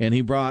 and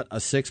he brought a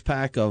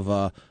 6-pack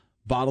of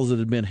bottles that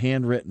had been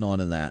handwritten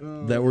on in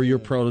that were your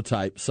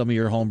prototype, some of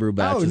your homebrew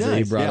batches that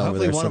he brought over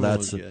there. So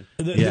that's the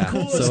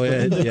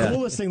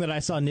coolest thing that I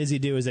saw Nizzy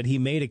do is that he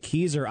made a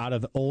keezer out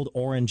of old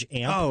orange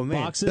amp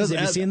boxes.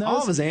 Have you seen those?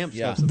 All of his amp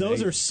stuff.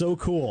 Those are so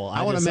cool.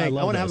 I want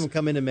to have him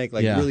come in and make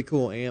really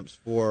cool amps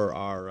for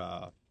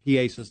our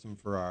PA system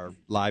for our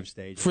live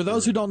stage. For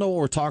those who don't know what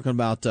we're talking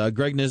about,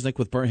 Greg Nisnik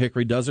with Burnt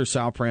Hickory does their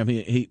sour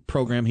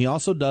program. He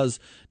also does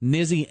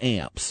Nizzy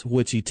amps,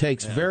 which he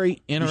takes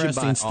very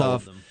interesting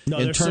stuff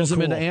and turns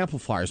them into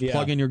amplifiers.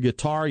 Plug in your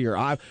guitar, your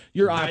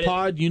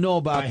iPod. You know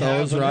about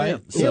those, right?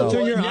 He'll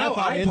turn your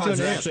iPods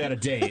are actually out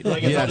of date.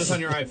 Like it's all just on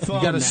your iPhone.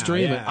 You got to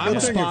stream it. I'm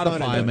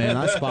Spotify, man.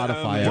 I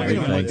Spotify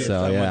everything.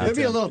 So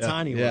maybe a little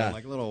tiny one,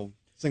 like a little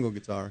single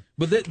guitar.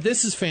 But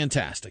this is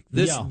fantastic.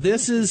 This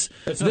is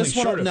It's this nothing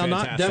short one of now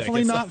fantastic.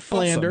 definitely It's not awesome.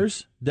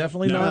 Flanders.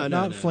 Definitely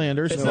not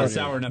Flanders. It's not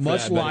sour enough for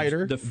much that, but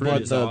lighter. the fruit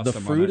but is the awesome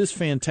on fruit it. is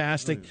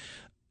fantastic.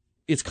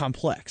 It's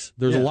complex.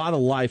 There's a lot of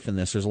life in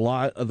this. There's a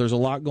lot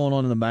going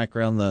on in the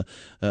background.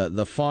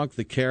 The funk,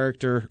 the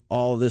character,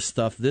 all of this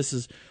stuff.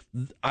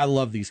 I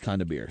love these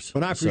kind of beers.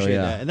 But I appreciate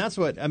that, and that's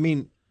what I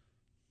mean.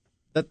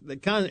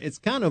 It's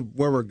kind of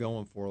where we're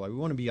going for. Like, we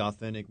want to be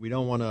authentic. We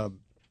don't want to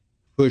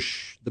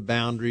push the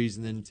boundaries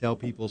and then tell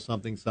people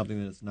something that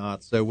it's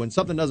not. So when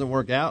something doesn't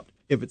work out,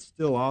 if it's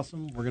still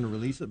awesome, we're going to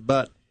release it.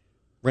 But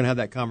we're going to have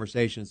that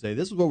conversation and say,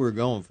 this is what we were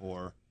going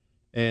for,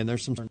 and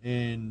this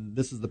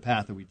is the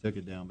path that we took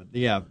it down. But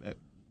yeah,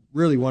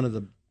 really one of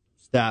the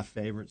staff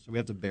favorites. So we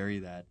have to bury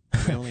that.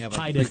 We only have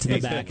hide it to the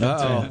back.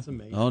 That's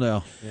amazing. Oh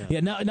no. Yeah.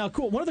 Now,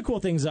 cool. One of the cool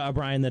things,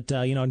 Brian, that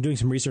I'm doing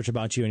some research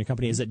about you and your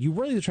company is that you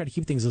really try to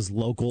keep things as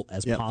local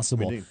as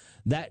possible. We do.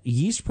 That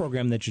yeast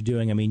program that you're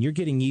doing, I mean, you're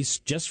getting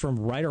yeast just from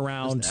right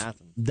around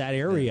that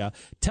area. Yeah.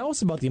 Tell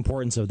us about the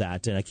importance of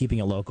that and keeping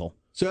it local.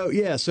 So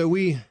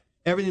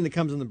everything that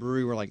comes in the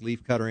brewery, we're like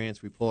leaf cutter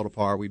ants. We pull it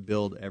apart. We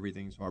build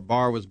everything. So our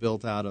bar was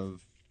built out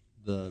of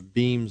the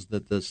beams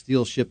that the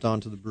steel shipped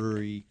onto the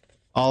brewery.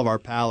 All of our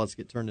pallets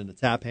get turned into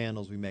tap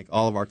handles. We make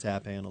all of our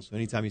tap handles. So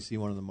anytime you see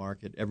one in the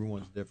market,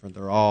 everyone's different.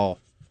 They're all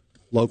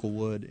local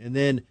wood. And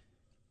then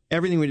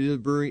everything we do at the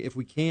brewery, if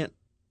we can't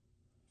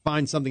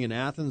find something in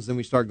Athens, then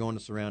we start going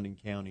to surrounding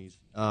counties.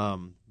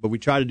 But we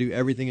try to do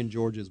everything in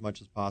Georgia as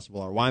much as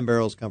possible. Our wine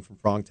barrels come from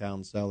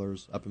Frogtown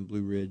Cellars up in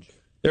Blue Ridge.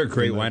 They're a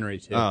great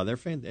winery, too. They're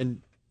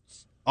and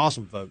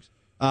awesome folks.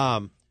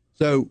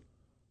 So,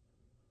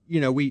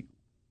 we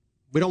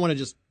don't want to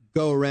just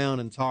go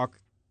around and talk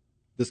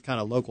this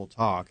kind of local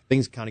talk.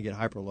 Things kind of get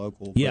hyper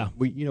local. Yeah.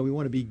 We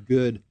want to be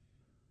good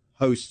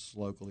hosts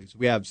locally. So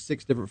we have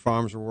 6 different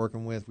farms we're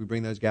working with. We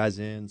bring those guys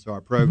in. So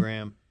our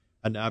program,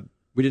 and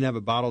we didn't have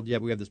it bottled yet.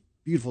 But we have this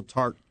beautiful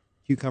tart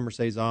cucumber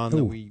saison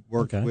that we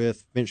worked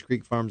with Finch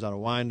Creek Farms out of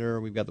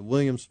Winder. We've got the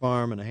Williams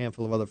Farm and a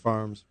handful of other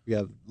farms. We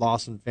have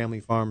Lawson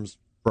Family Farms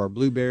for our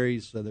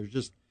blueberries. So there's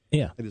just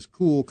this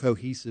cool,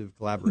 cohesive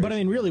collaboration. But I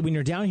mean, really, when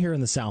you're down here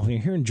in the South, when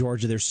you're here in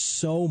Georgia, there's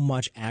so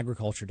much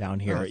agriculture down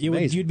here.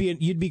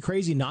 You'd be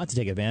crazy not to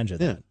take advantage of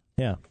that.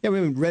 Yeah. I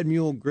mean, Red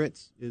Mule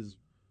Grits is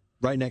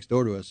right next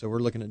door to us, so we're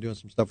looking at doing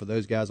some stuff with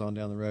those guys on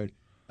down the road.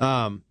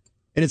 And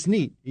it's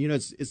neat.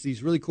 It's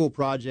these really cool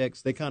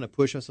projects. They kind of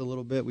push us a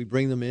little bit. We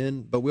bring them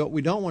in, but what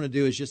we don't want to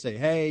do is just say,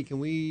 "Hey, can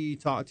we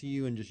talk to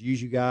you and just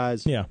use you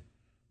guys?" Yeah.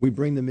 We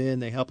bring them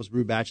in. They help us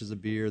brew batches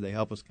of beer. They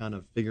help us kind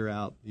of figure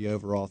out the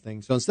overall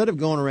thing. So instead of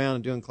going around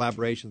and doing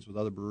collaborations with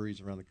other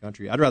breweries around the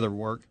country, I'd rather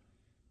work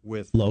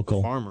with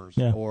local farmers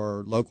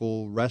or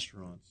local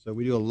restaurants. So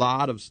we do a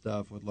lot of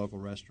stuff with local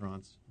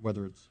restaurants,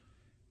 whether it's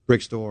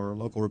Brickstore or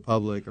Local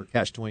Republic or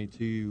Catch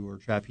 22 or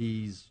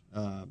Trapeze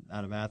out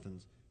of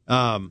Athens,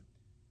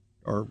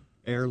 or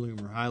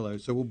Heirloom or Hilo.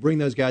 So we'll bring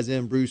those guys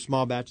in, brew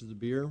small batches of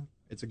beer.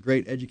 It's a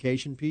great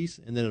education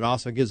piece, and then it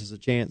also gives us a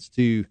chance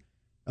to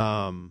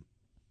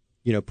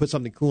put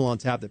something cool on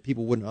tap that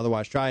people wouldn't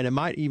otherwise try. And it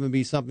might even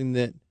be something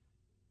that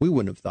we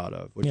wouldn't have thought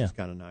of, which is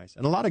kind of nice.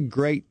 And a lot of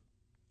great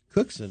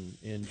cooks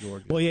in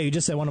Georgia. Well, you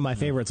just said one of my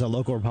favorites, a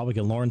Local Republic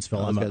in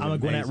Lawrenceville. I'm a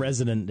Gwinnett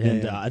resident,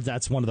 and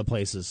that's one of the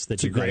places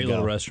that you go. It's a great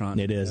little restaurant.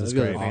 It is. It's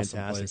great. great.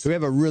 Fantastic. So we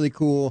have a really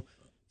cool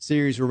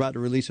series we're about to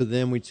release with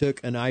them. We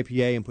took an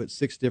IPA and put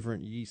 6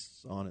 different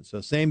yeasts on it. So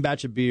same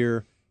batch of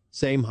beer,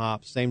 same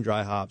hops, same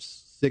dry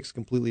hops, 6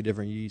 completely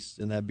different yeasts,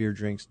 and that beer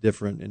drink's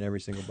different in every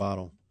single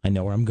bottle. I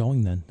know where I'm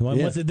going then.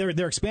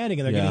 They're expanding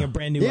and they're getting a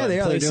brand new place.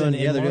 They're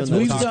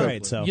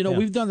doing.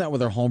 We've done that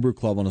with our homebrew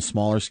club on a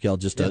smaller scale,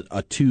 just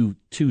a two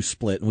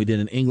split, and we did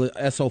an English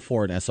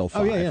SO4 and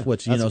SO5,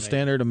 which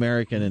standard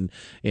American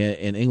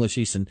and English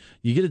yeast, and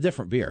you get a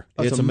different beer.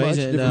 It's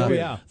amazing.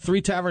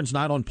 Three Taverns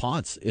Night on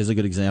Ponce is a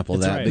good example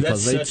of that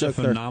because that's such a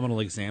phenomenal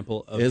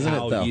example of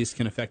how yeast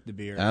can affect the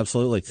beer.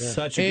 Absolutely,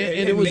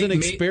 and it was an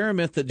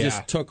experiment that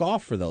just took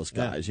off for those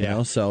guys.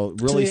 So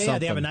really, something.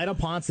 They have a night on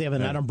Ponce, they have a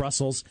night on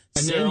Brussels.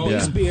 They're all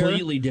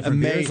completely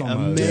different beers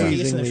almost.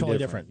 Amazingly totally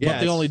different. But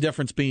the only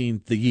difference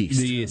being the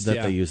yeast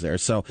that they use there.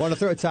 So, want to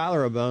throw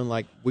Tyler a bone?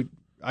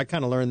 I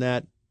kind of learned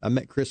that. I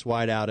met Chris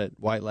White out at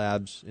White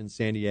Labs in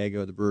San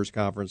Diego at the Brewers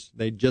Conference.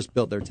 They just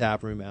built their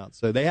tap room out,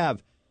 so they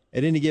have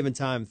at any given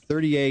time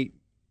 38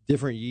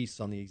 different yeasts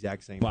on the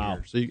exact same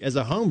beer. So as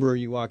a home brewer,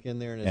 you walk in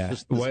there and it's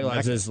just White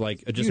Labs is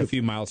just a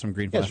few miles from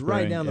Green Flash. It's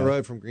right down the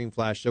road from Green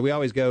Flash. So we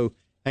always go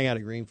hang out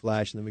at Green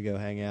Flash, and then we go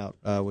hang out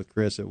with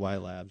Chris at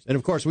White Labs. And,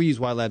 of course, we use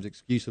White Labs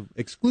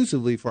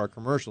exclusively for our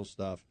commercial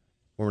stuff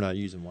when we're not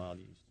using wild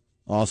yeast.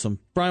 Awesome.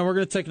 Brian, we're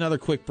going to take another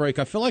quick break.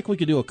 I feel like we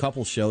could do a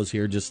couple shows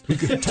here just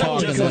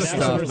talking this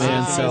stuff,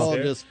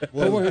 man.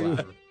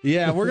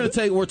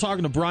 We're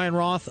talking to Brian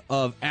Roth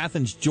of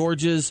Athens,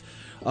 Georgia's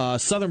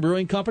Southern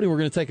Brewing Company. We're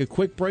going to take a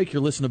quick break.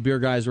 You're listening to Beer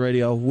Guys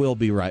Radio. We'll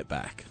be right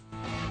back.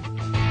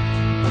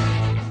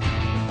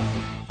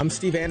 I'm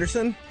Steve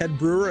Anderson, head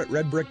brewer at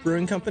Red Brick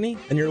Brewing Company,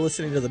 and you're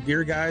listening to the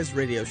Beer Guys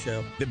Radio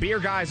Show. The Beer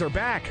Guys are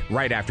back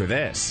right after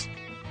this.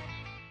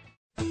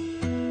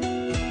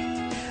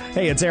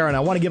 Hey, it's Aaron.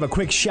 I want to give a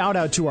quick shout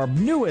out to our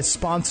newest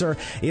sponsor.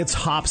 It's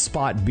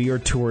HopSpot Beer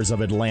Tours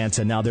of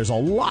Atlanta. Now, there's a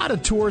lot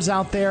of tours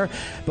out there,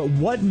 but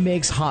what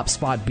makes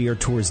HopSpot Beer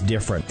Tours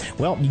different?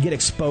 Well, you get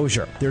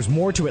exposure. There's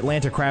more to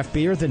Atlanta craft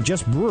beer than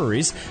just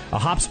breweries. A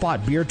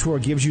HopSpot Beer Tour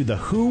gives you the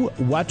who,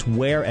 what,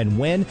 where, and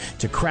when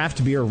to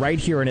craft beer right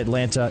here in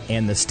Atlanta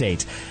and the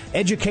state.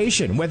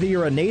 Education. Whether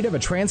you're a native, a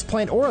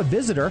transplant, or a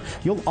visitor,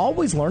 you'll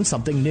always learn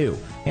something new.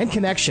 And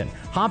connection.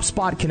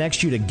 HopSpot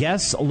connects you to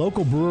guests,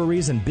 local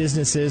breweries, and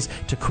businesses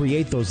to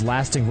create those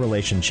lasting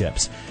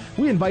relationships.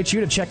 We invite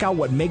you to check out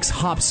what makes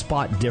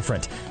HopSpot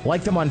different.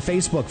 Like them on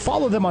Facebook,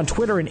 follow them on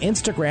Twitter and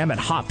Instagram at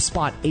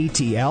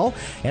HopSpotATL,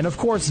 and of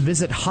course,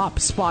 visit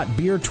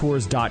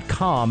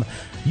HopSpotBeerTours.com.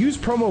 Use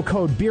promo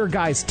code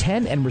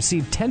BeerGuys10 and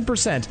receive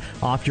 10%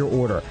 off your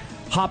order.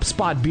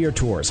 HopSpot Beer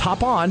Tours.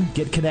 Hop on,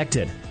 get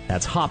connected.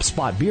 That's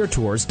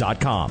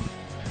HopSpotBeerTours.com.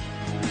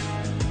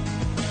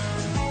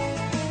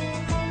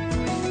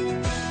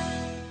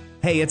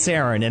 Hey, it's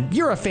Aaron, and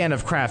you're a fan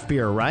of craft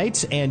beer,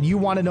 right? And you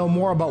want to know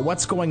more about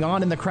what's going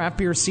on in the craft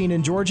beer scene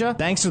in Georgia?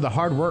 Thanks to the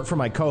hard work from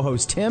my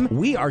co-host Tim,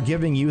 we are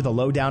giving you the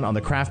lowdown on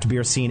the craft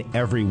beer scene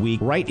every week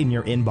right in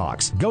your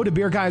inbox. Go to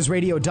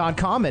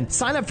BeerGuysRadio.com and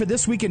sign up for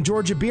This Week in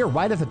Georgia Beer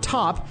right at the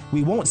top.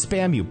 We won't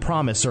spam you,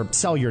 promise, or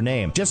sell your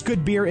name. Just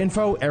good beer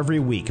info every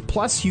week.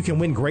 Plus, you can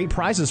win great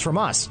prizes from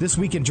us. This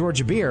Week in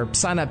Georgia Beer,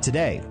 sign up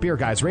today.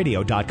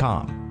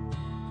 BeerGuysRadio.com.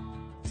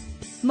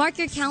 Mark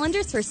your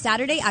calendars for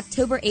Saturday,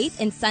 October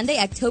 8th and Sunday,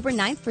 October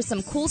 9th for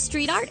some cool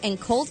street art and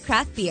cold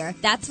craft beer.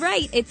 That's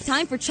right, it's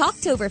time for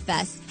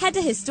Chalktoberfest. Head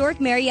to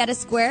historic Marietta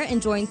Square and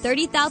join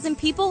 30,000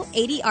 people,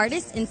 80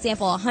 artists, and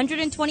sample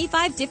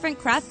 125 different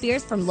craft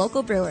beers from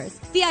local brewers.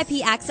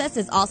 VIP access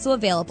is also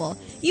available.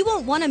 You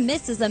won't want to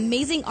miss this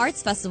amazing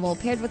arts festival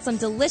paired with some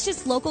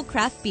delicious local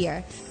craft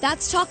beer.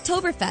 That's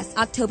Chalktoberfest,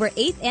 October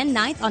 8th and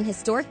 9th on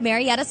historic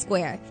Marietta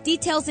Square.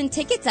 Details and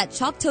tickets at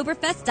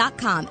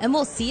chalktoberfest.com, and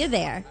we'll see you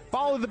there.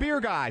 Follow the Beer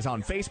Guys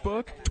on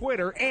Facebook,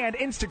 Twitter, and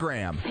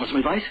Instagram. Want some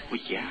advice? Well,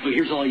 yeah. Well,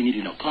 here's all you need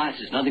to know. Class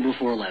is nothing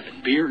before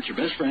 11. Beer, it's your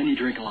best friend. You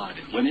drink a lot of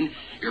it. Women,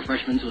 you're a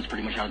freshman, so it's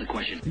pretty much out of the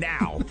question.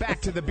 Now, back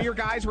to the Beer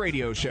Guys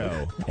Radio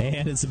Show.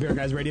 And it's the Beer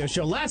Guys Radio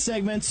Show. Last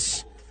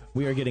segments,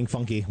 we are getting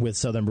funky with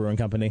Southern Brewing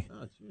Company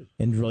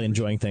and really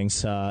enjoying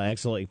things.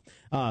 Excellent.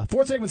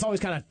 Fourth segment's always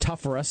kind of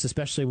tough for us,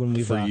 especially when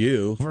we've... For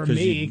you. For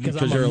me,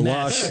 because you're a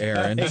mess. lush,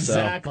 Aaron.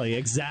 Exactly.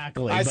 I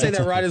say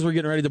that right as we're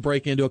getting ready to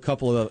break into a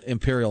couple of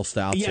Imperial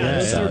Stouts. Yeah,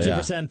 those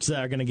 13%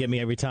 are going to get me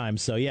every time.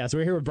 So, so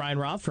we're here with Brian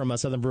Roth from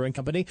Southern Brewing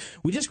Company.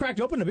 We just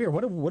cracked open a beer.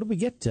 What did we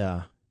get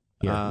here?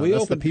 We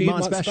opened the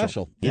Piedmont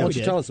Special. Yeah, why don't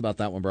you tell us about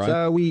that one, Brian?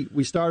 So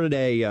we started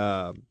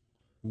a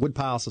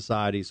Woodpile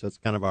Society, so it's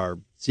kind of our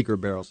secret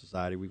barrel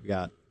society. We've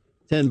got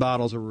 10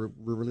 bottles we're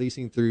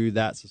releasing through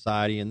that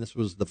society, and this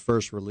was the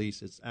first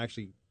release. It's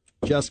actually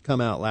just come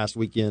out last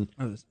weekend.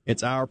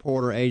 It's our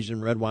porter aged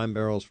in red wine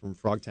barrels from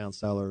Frogtown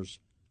Cellars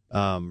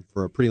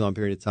for a pretty long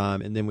period of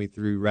time, and then we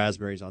threw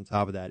raspberries on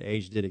top of that,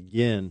 aged it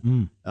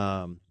again,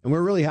 and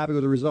we're really happy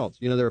with the results.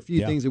 You know, there are a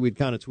few things that we'd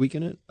kind of tweak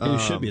in it. You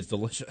should be. It's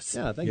delicious.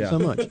 Yeah, thank you so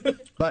much.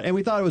 And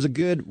we thought it was a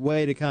good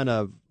way to kind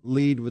of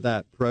lead with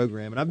that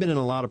program. And I've been in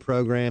a lot of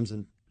programs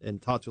and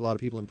talked to a lot of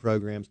people in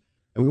programs,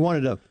 and we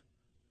wanted to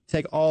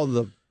take all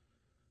the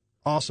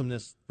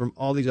awesomeness from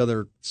all these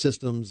other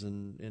systems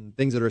and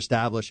things that are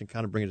established and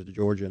kind of bring it to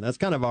Georgia. And that's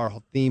kind of our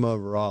theme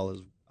overall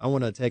is I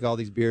want to take all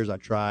these beers I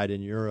tried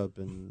in Europe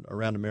and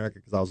around America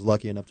because I was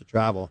lucky enough to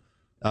travel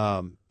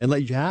and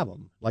let you have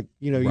them. Like,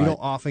 you don't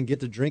often get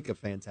to drink a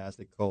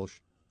fantastic Kolsch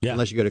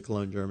unless you go to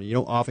Cologne, Germany. You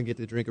don't often get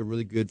to drink a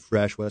really good,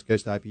 fresh West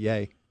Coast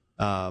IPA.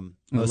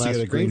 Unless you go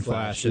to Green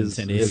Flash in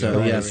San Diego.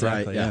 So, yes,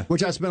 right. Yeah.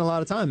 Which I spent a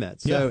lot of time at.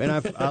 So,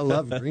 and I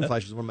love Green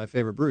Flash. It's one of my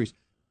favorite breweries.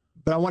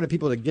 But I wanted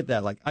people to get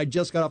that. Like, I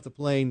just got off the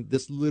plane.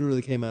 This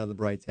literally came out of the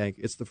bright tank.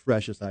 It's the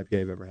freshest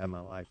IPA I've ever had in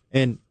my life.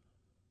 And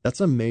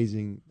that's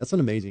amazing. That's an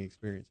amazing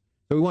experience.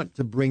 So we want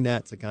to bring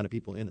that to kind of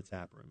people in the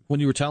tap room.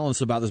 When you were telling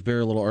us about this beer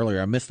a little earlier,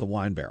 I missed the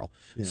wine barrel.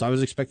 Yeah. So I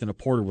was expecting a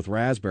porter with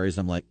raspberries.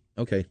 I'm like,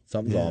 okay,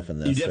 something's off in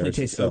this. You definitely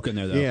taste oak in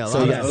there, though. Yeah,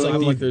 so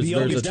like there's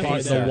a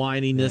touch of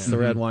wininess, the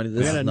red wine.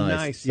 This is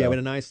nice. We had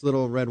a nice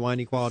little red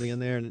winey quality in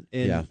there, and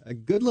a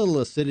good little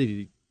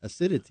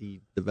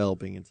acidity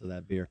developing into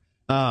that beer.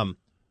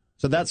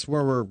 So that's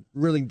where we're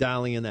really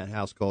dialing in that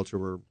house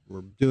culture.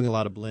 We're doing a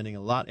lot of blending,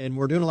 and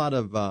we're doing a lot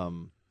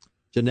of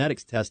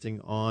genetics testing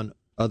on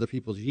other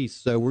people's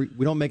yeast. So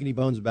we don't make any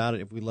bones about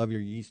it. If we love your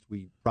yeast,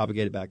 we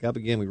propagate it back up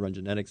again. We run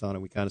genetics on it.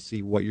 We kind of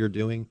see what you're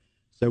doing.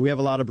 So we have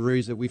a lot of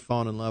breweries that we've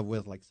fallen in love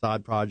with, like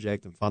Side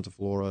Project and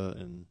Fontaflora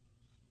and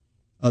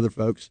other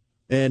folks.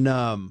 And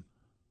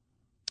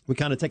we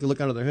kind of take a look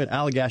under their hood.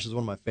 Allagash is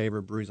one of my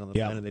favorite breweries on the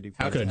planet. They do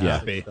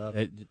fantastic stuff.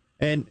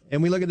 And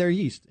we look at their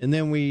yeast, and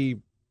then we,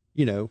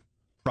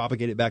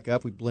 propagate it back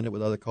up. We blend it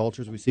with other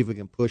cultures. We see if we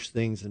can push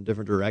things in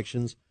different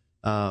directions.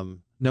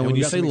 Now, when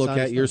you say look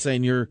at, you're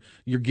saying you're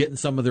getting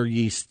some of their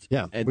yeast.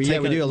 Yeah, and we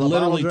do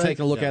literally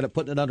taking a look at it,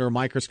 putting it under a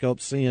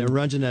microscope, seeing. And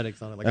run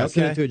genetics on it. Like I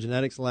send it to a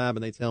genetics lab,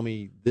 and they tell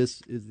me this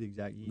is the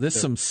exact yeast. This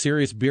is some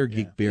serious beer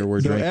geek beer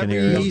we're drinking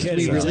here.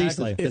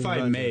 If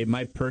I may,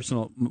 my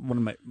personal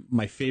one of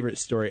my favorite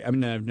story. I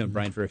mean, I've known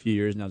Brian for a few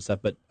years now and stuff,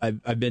 but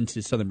I've been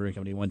to Southern Brewing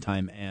Company one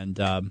time, and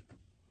the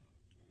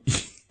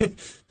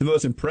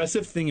most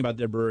impressive thing about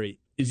their brewery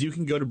is you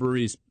can go to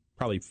breweries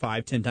probably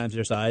 5-10 times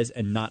their size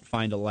and not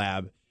find a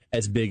lab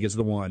as big as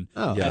the one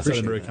at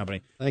Southern Brewing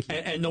Company. Thank you.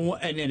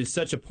 And it's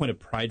such a point of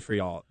pride for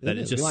y'all that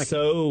it's just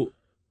so.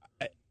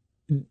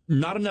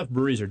 Not enough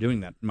breweries are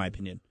doing that, in my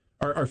opinion.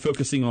 Are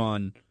focusing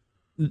on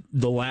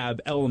the lab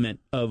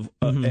element of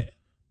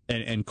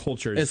and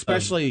cultures,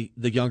 especially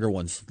the younger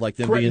ones, like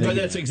them being.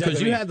 That's exactly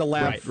because you had the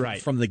lab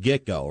from the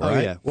get go, right? Oh,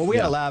 yeah. Well, we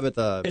had a lab at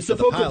the. It's the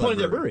focal point of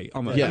their brewery.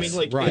 Almost. Yes, I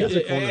mean, like,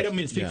 I don't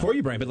mean to speak for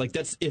you, Brian, but like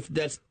that's.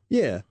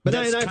 Yeah, but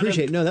I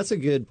appreciate it. No, that's a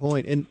good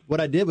point. And what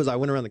I did was I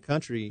went around the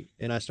country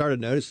and I started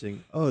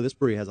noticing, this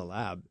brewery has a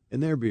lab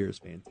and their beer is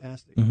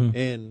fantastic.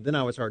 And then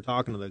I would start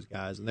talking to those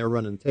guys and they were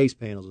running taste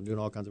panels and doing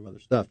all kinds of other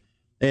stuff.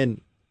 And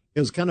it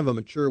was kind of a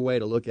mature way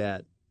to look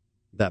at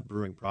that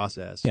brewing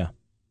process. Yeah.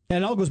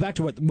 And it all goes back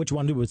to which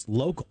one was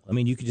local. I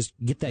mean, you could just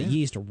get that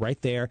yeast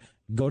right there,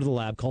 go to the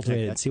lab,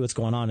 cultivate it, see what's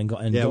going on, and go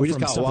we just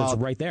from got stuff wild.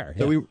 that's right there.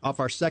 So we off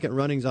our second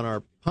runnings on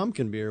our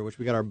pumpkin beer, which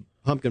we got our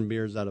pumpkin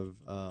beers out of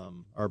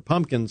our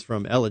pumpkins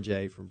from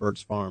Elijah from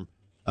Burke's Farm.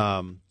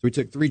 So we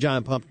took 3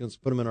 giant pumpkins,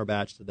 put them in our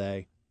batch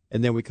today,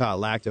 and then we caught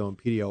lacto and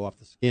PDO off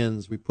the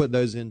skins. We put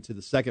those into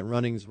the second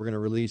runnings. We're going to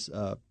release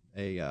a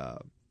kind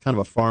of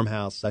a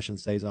farmhouse session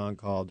saison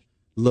called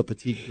Le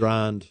Petit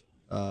Grand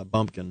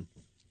Bumpkin,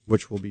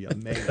 which will be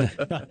amazing.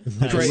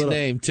 Great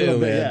name, too,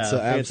 man. Yeah, so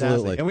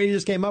absolutely. And we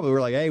just came up, we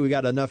were like, hey, we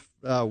got enough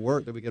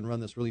work that we can run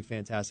this really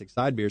fantastic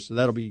side beer. So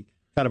that'll be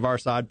kind of our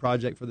side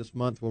project for this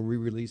month when we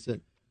release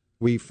it.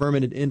 We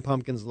fermented in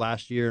pumpkins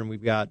last year, and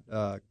we've got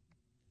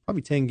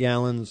probably 10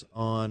 gallons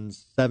on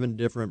 7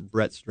 different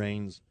Brett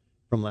strains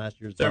from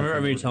last year's. So I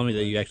remember you telling me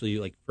that you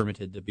actually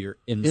fermented the beer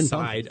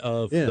inside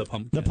of the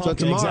pumpkin. So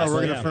tomorrow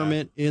we're going to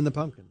ferment in the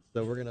pumpkin.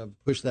 So we're going to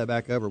push that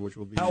back over, which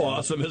will be how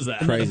awesome is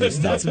that? Crazy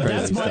stuff.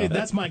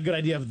 That's my good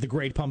idea of the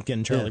great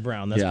pumpkin Charlie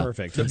Brown. That's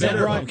perfect. The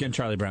better pumpkin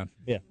Charlie Brown.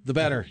 Yeah, the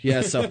better.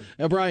 Yeah. So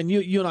Brian,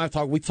 you and I have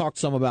talked. We talked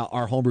some about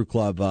our homebrew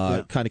club,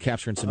 kind of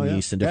capturing some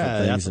yeast and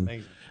different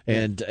things,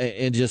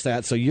 and just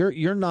that. So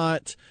you're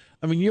not.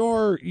 I mean,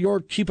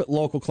 your keep it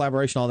local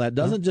collaboration, all that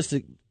doesn't just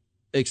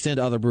extend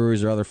to other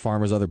breweries or other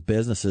farmers, other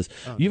businesses.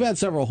 You've had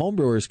several home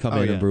brewers come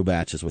in and brew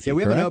batches with you. Yeah,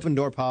 we have correct? an open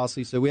door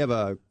policy. So we have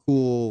a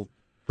cool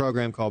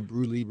program called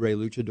Brew Libre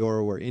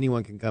Luchador where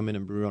anyone can come in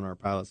and brew on our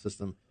pilot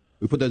system.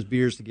 We put those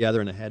beers together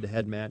in a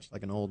head-to-head match,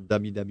 like an old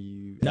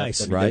WWE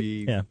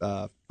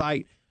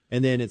fight.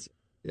 And then it's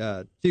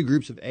 2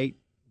 groups of 8.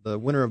 The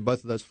winner of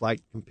both of those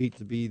fights compete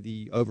to be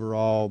the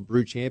overall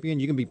brew champion.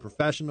 You can be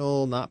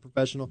professional, not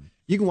professional.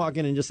 You can walk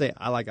in and just say,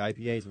 I like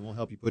IPAs, and we'll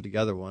help you put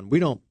together one. We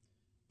don't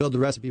build the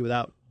recipe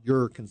without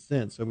your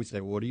consent. So we say,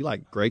 well, what do you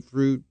like?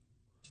 Grapefruit,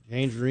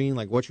 tangerine?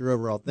 Like, what's your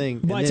overall thing?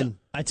 Well, and then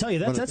I tell you,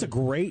 that's a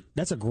great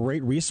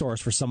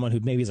resource for someone who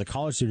maybe is a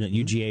college student at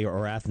UGA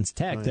or Athens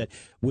Tech that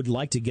would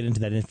like to get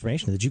into that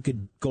information, that you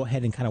could go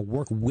ahead and kind of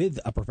work with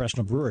a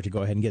professional brewer to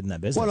go ahead and get in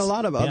that business. Well, a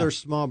lot of other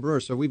small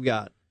brewers. So we've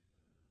got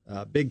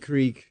Big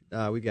Creek,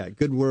 we've got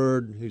Good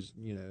Word, who's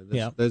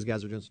those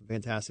guys are doing some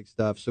fantastic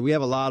stuff. So we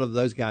have a lot of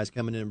those guys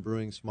coming in and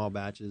brewing small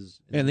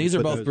batches. And these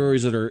are both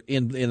breweries that are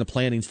in the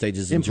planning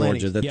stages in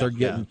Georgia.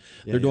 That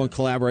they're doing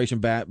collaboration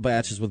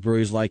batches with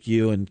breweries like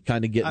you and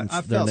kind of getting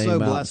their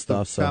name out and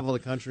stuff. To travel the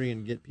country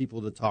and get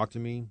people to talk to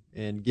me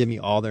and give me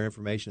all their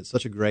information. It's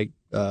such a great.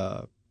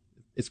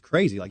 It's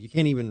crazy. Like you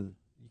can't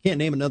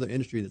name another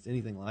industry that's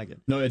anything like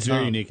it. No, it's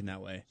very unique in that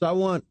way. So I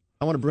want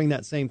to bring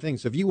that same thing.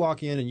 So if you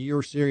walk in and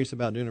you're serious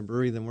about doing a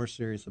brewery, then we're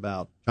serious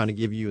about trying to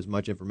give you as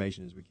much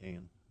information as we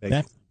can.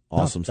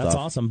 Awesome stuff. That's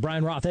awesome.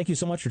 Brian Roth, thank you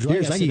so much for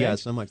joining us Thank today. you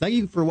guys so much. Thank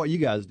you for what you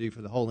guys do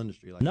for the whole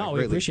industry. We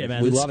appreciate it,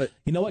 man. We love it.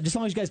 You know what? Just as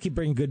long as you guys keep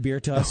bringing good beer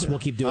to us, we'll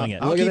keep doing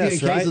it. I'll keep getting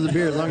cases of the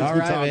beer as long as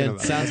we're talking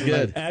about it. Sounds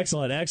good.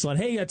 Excellent.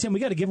 Hey, Tim,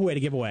 we got a giveaway to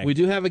give away. We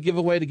do have a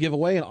giveaway to give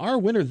away, and our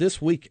winner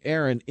this week,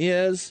 Aaron,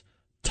 is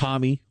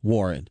Tommy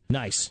Warren.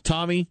 Nice.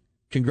 Tommy,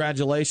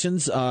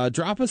 congratulations.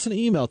 Drop us an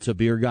email to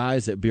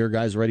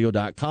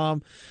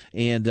beerguys@beerguysradio.com,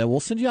 and we'll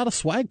send you out a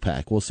swag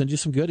pack. We'll send you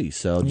some goodies.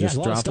 So just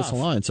drop us a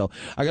line. So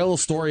I got a little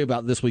story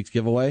about this week's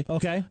giveaway.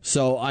 Okay.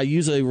 So I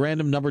use a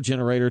random number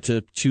generator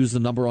to choose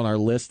the number on our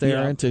list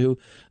there, and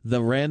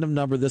the random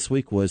number this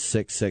week was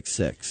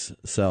 666.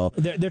 So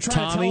they're trying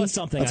Tommy, to tell us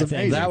something, I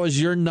think. that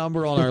was your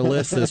number on our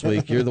list this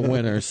week. You're the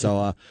winner.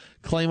 So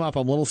claim up.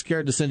 I'm a little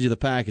scared to send you the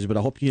package, but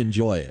I hope you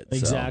enjoy it.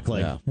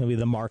 Exactly. So, There'll be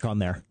the mark on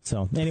there.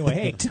 So anyway,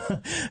 hey,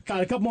 got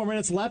a couple more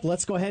minutes left.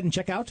 Let's go ahead and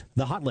check out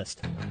the hot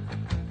list.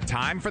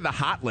 Time for the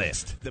Hot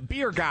List. The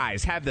beer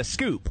guys have the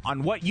scoop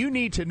on what you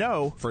need to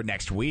know for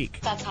next week.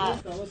 That's hot.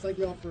 Thank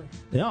you all for...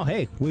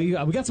 Hey, we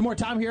got some more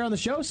time here on the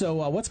show,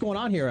 so what's going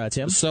on here,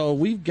 Tim? So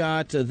we've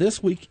got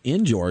this week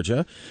in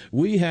Georgia.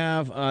 We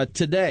have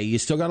today, you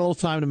still got a little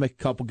time to make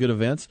a couple good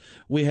events.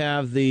 We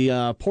have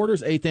the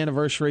Porter's 8th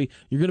anniversary.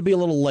 You're going to be a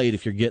little late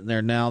if you're getting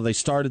there now. They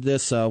started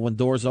this when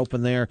doors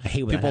open there. I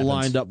hate when people that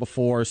lined up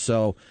before,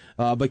 so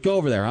but go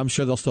over there. I'm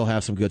sure they'll still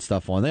have some good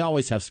stuff on. They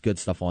always have some good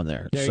stuff on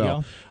there. There you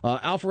go.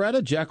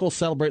 Alpharetta, Jekyll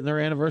celebrating their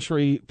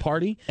anniversary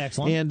party.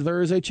 Excellent. And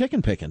there is a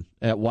chicken picking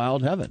at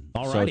Wild Heaven.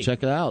 All so righty.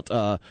 check it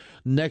out.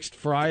 Next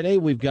Friday,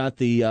 we've got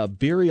the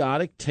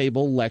Periodic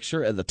Table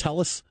Lecture at the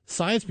Tullis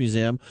Science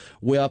Museum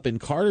way up in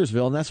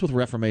Cartersville, and that's with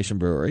Reformation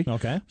Brewery.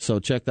 Okay. So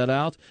check that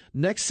out.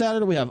 Next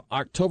Saturday, we have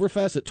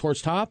Oktoberfest at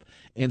Torch Top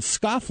and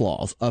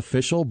Scofflaw's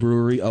official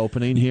brewery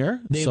opening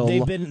here.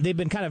 They've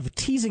been kind of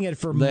teasing it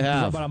for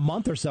about a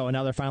month or so, and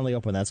now they're finally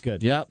open. That's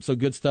good. Yeah, so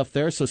good stuff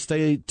there. So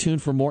stay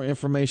tuned for more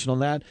information on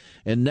that.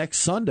 And next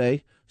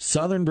Sunday,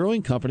 Southern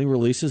Brewing Company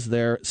releases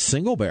their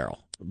single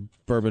barrel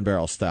bourbon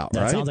barrel stout.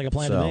 That right? sounds like a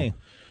plan to me.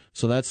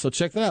 So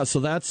check that out. So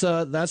that's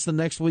the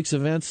next week's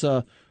events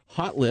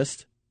hot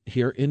list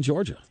here in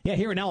Georgia. Yeah,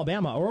 here in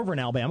Alabama, or over in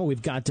Alabama,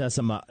 we've got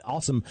some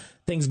awesome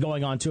things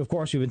going on, too. Of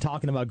course, we've been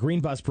talking about Green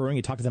Bus Brewing.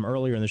 You talked to them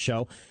earlier in the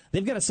show.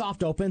 They've got a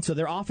soft open, so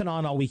they're off and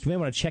on all week. You may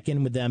want to check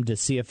in with them to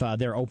see if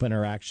they're open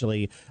or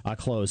actually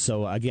closed.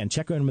 So, again,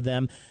 check in with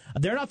them.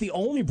 They're not the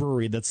only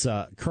brewery that's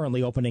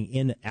currently opening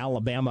in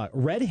Alabama.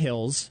 Red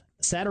Hills,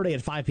 Saturday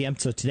at 5 p.m.,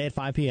 so today at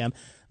 5 p.m.,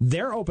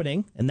 they're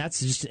opening, and that's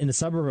just in the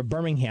suburb of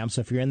Birmingham.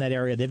 So if you're in that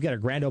area, they've got a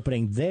grand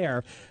opening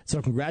there.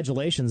 So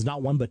congratulations,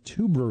 not one but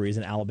two breweries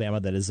in Alabama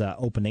that is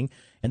opening.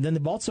 And then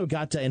they've also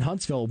got in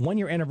Huntsville,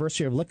 1-year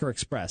anniversary of Liquor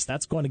Express.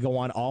 That's going to go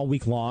on all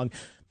week long.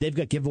 They've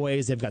got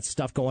giveaways. They've got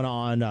stuff going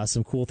on,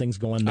 some cool things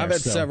going there. I've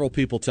had several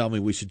people tell me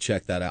we should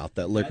check that out.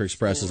 That Liquor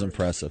Express is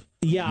impressive.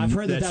 Yeah, I've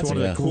heard that's one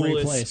of the great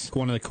coolest place.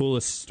 One of the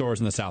coolest stores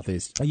in the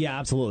Southeast. Yeah,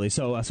 absolutely.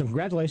 So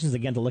congratulations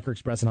again to Liquor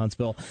Express in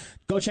Huntsville.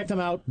 Go check them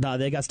out.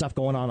 They got stuff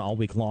going on all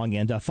week long.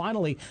 And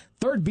finally,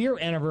 3rd beer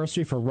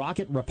anniversary for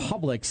Rocket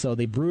Republic. So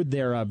they brewed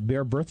their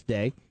beer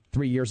birthday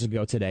 3 years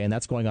ago today, and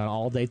that's going on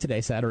all day today,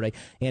 Saturday,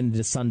 and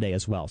into Sunday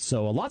as well.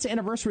 So lots of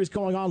anniversaries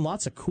going on,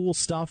 lots of cool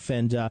stuff,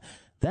 and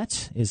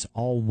that is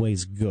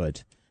always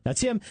good. Now,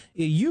 Tim,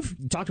 you've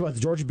talked about the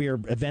Georgia Beer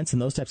events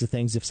and those types of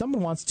things. If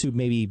someone wants to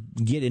maybe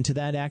get into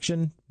that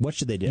action, what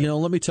should they do?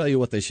 Let me tell you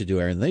what they should do,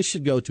 Aaron. They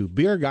should go to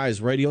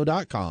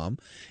beerguysradio.com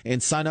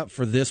and sign up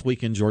for This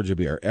Week in Georgia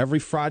Beer. Every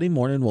Friday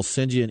morning, we'll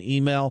send you an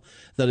email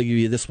that'll give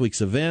you this week's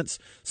events,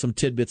 some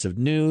tidbits of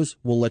news.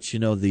 We'll let you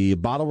know the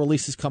bottle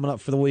releases coming up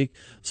for the week.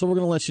 So we're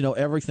going to let you know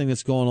everything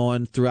that's going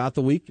on throughout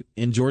the week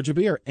in Georgia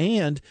Beer.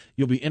 And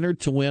you'll be entered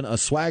to win a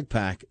swag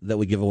pack that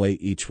we give away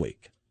each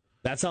week.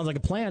 That sounds like a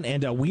plan,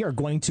 and we are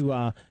going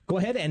to go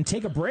ahead and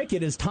take a break.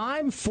 It is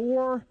time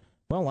for,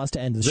 us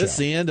to end the show. This is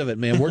the end of it,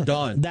 man. We're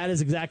done. That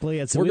is exactly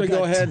it. So we're going to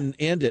go ahead and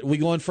end it. We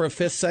going for a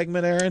 5th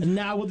segment, Aaron?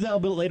 Now, we'll do that a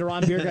bit later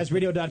on.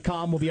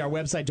 BeerGuysRadio.com will be our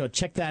website. Go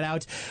check that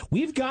out.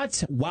 We've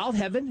got Wild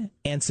Heaven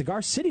and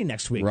Cigar City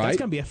next week. Right. That's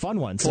going to be a fun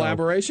one.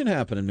 Collaboration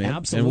happening, man.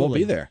 Absolutely. And we'll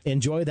be there.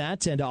 Enjoy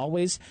that, and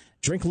always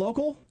drink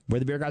local. We're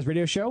the Beer Guys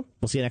Radio Show.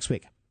 We'll see you next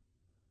week.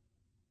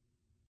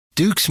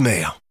 Duke's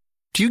Mayo.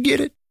 Do you get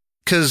it?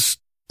 Because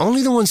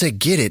only the ones that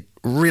get it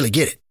really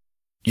get it.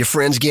 Your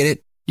friends get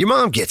it. Your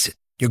mom gets it.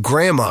 Your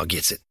grandma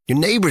gets it. Your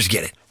neighbors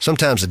get it.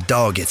 Sometimes a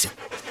dog gets it.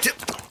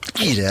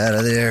 Get out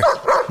of there.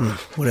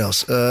 What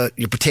else?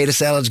 Your potato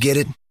salads get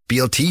it.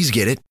 BLTs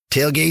get it.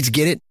 Tailgates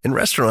get it. And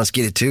restaurants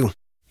get it too.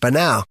 By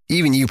now,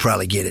 even you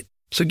probably get it.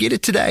 So get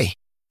it today.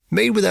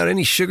 Made without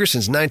any sugar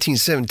since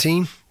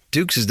 1917,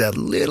 Duke's is that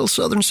little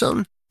southern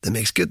something that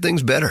makes good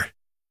things better.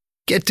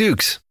 Get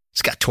Duke's.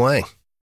 It's got twang.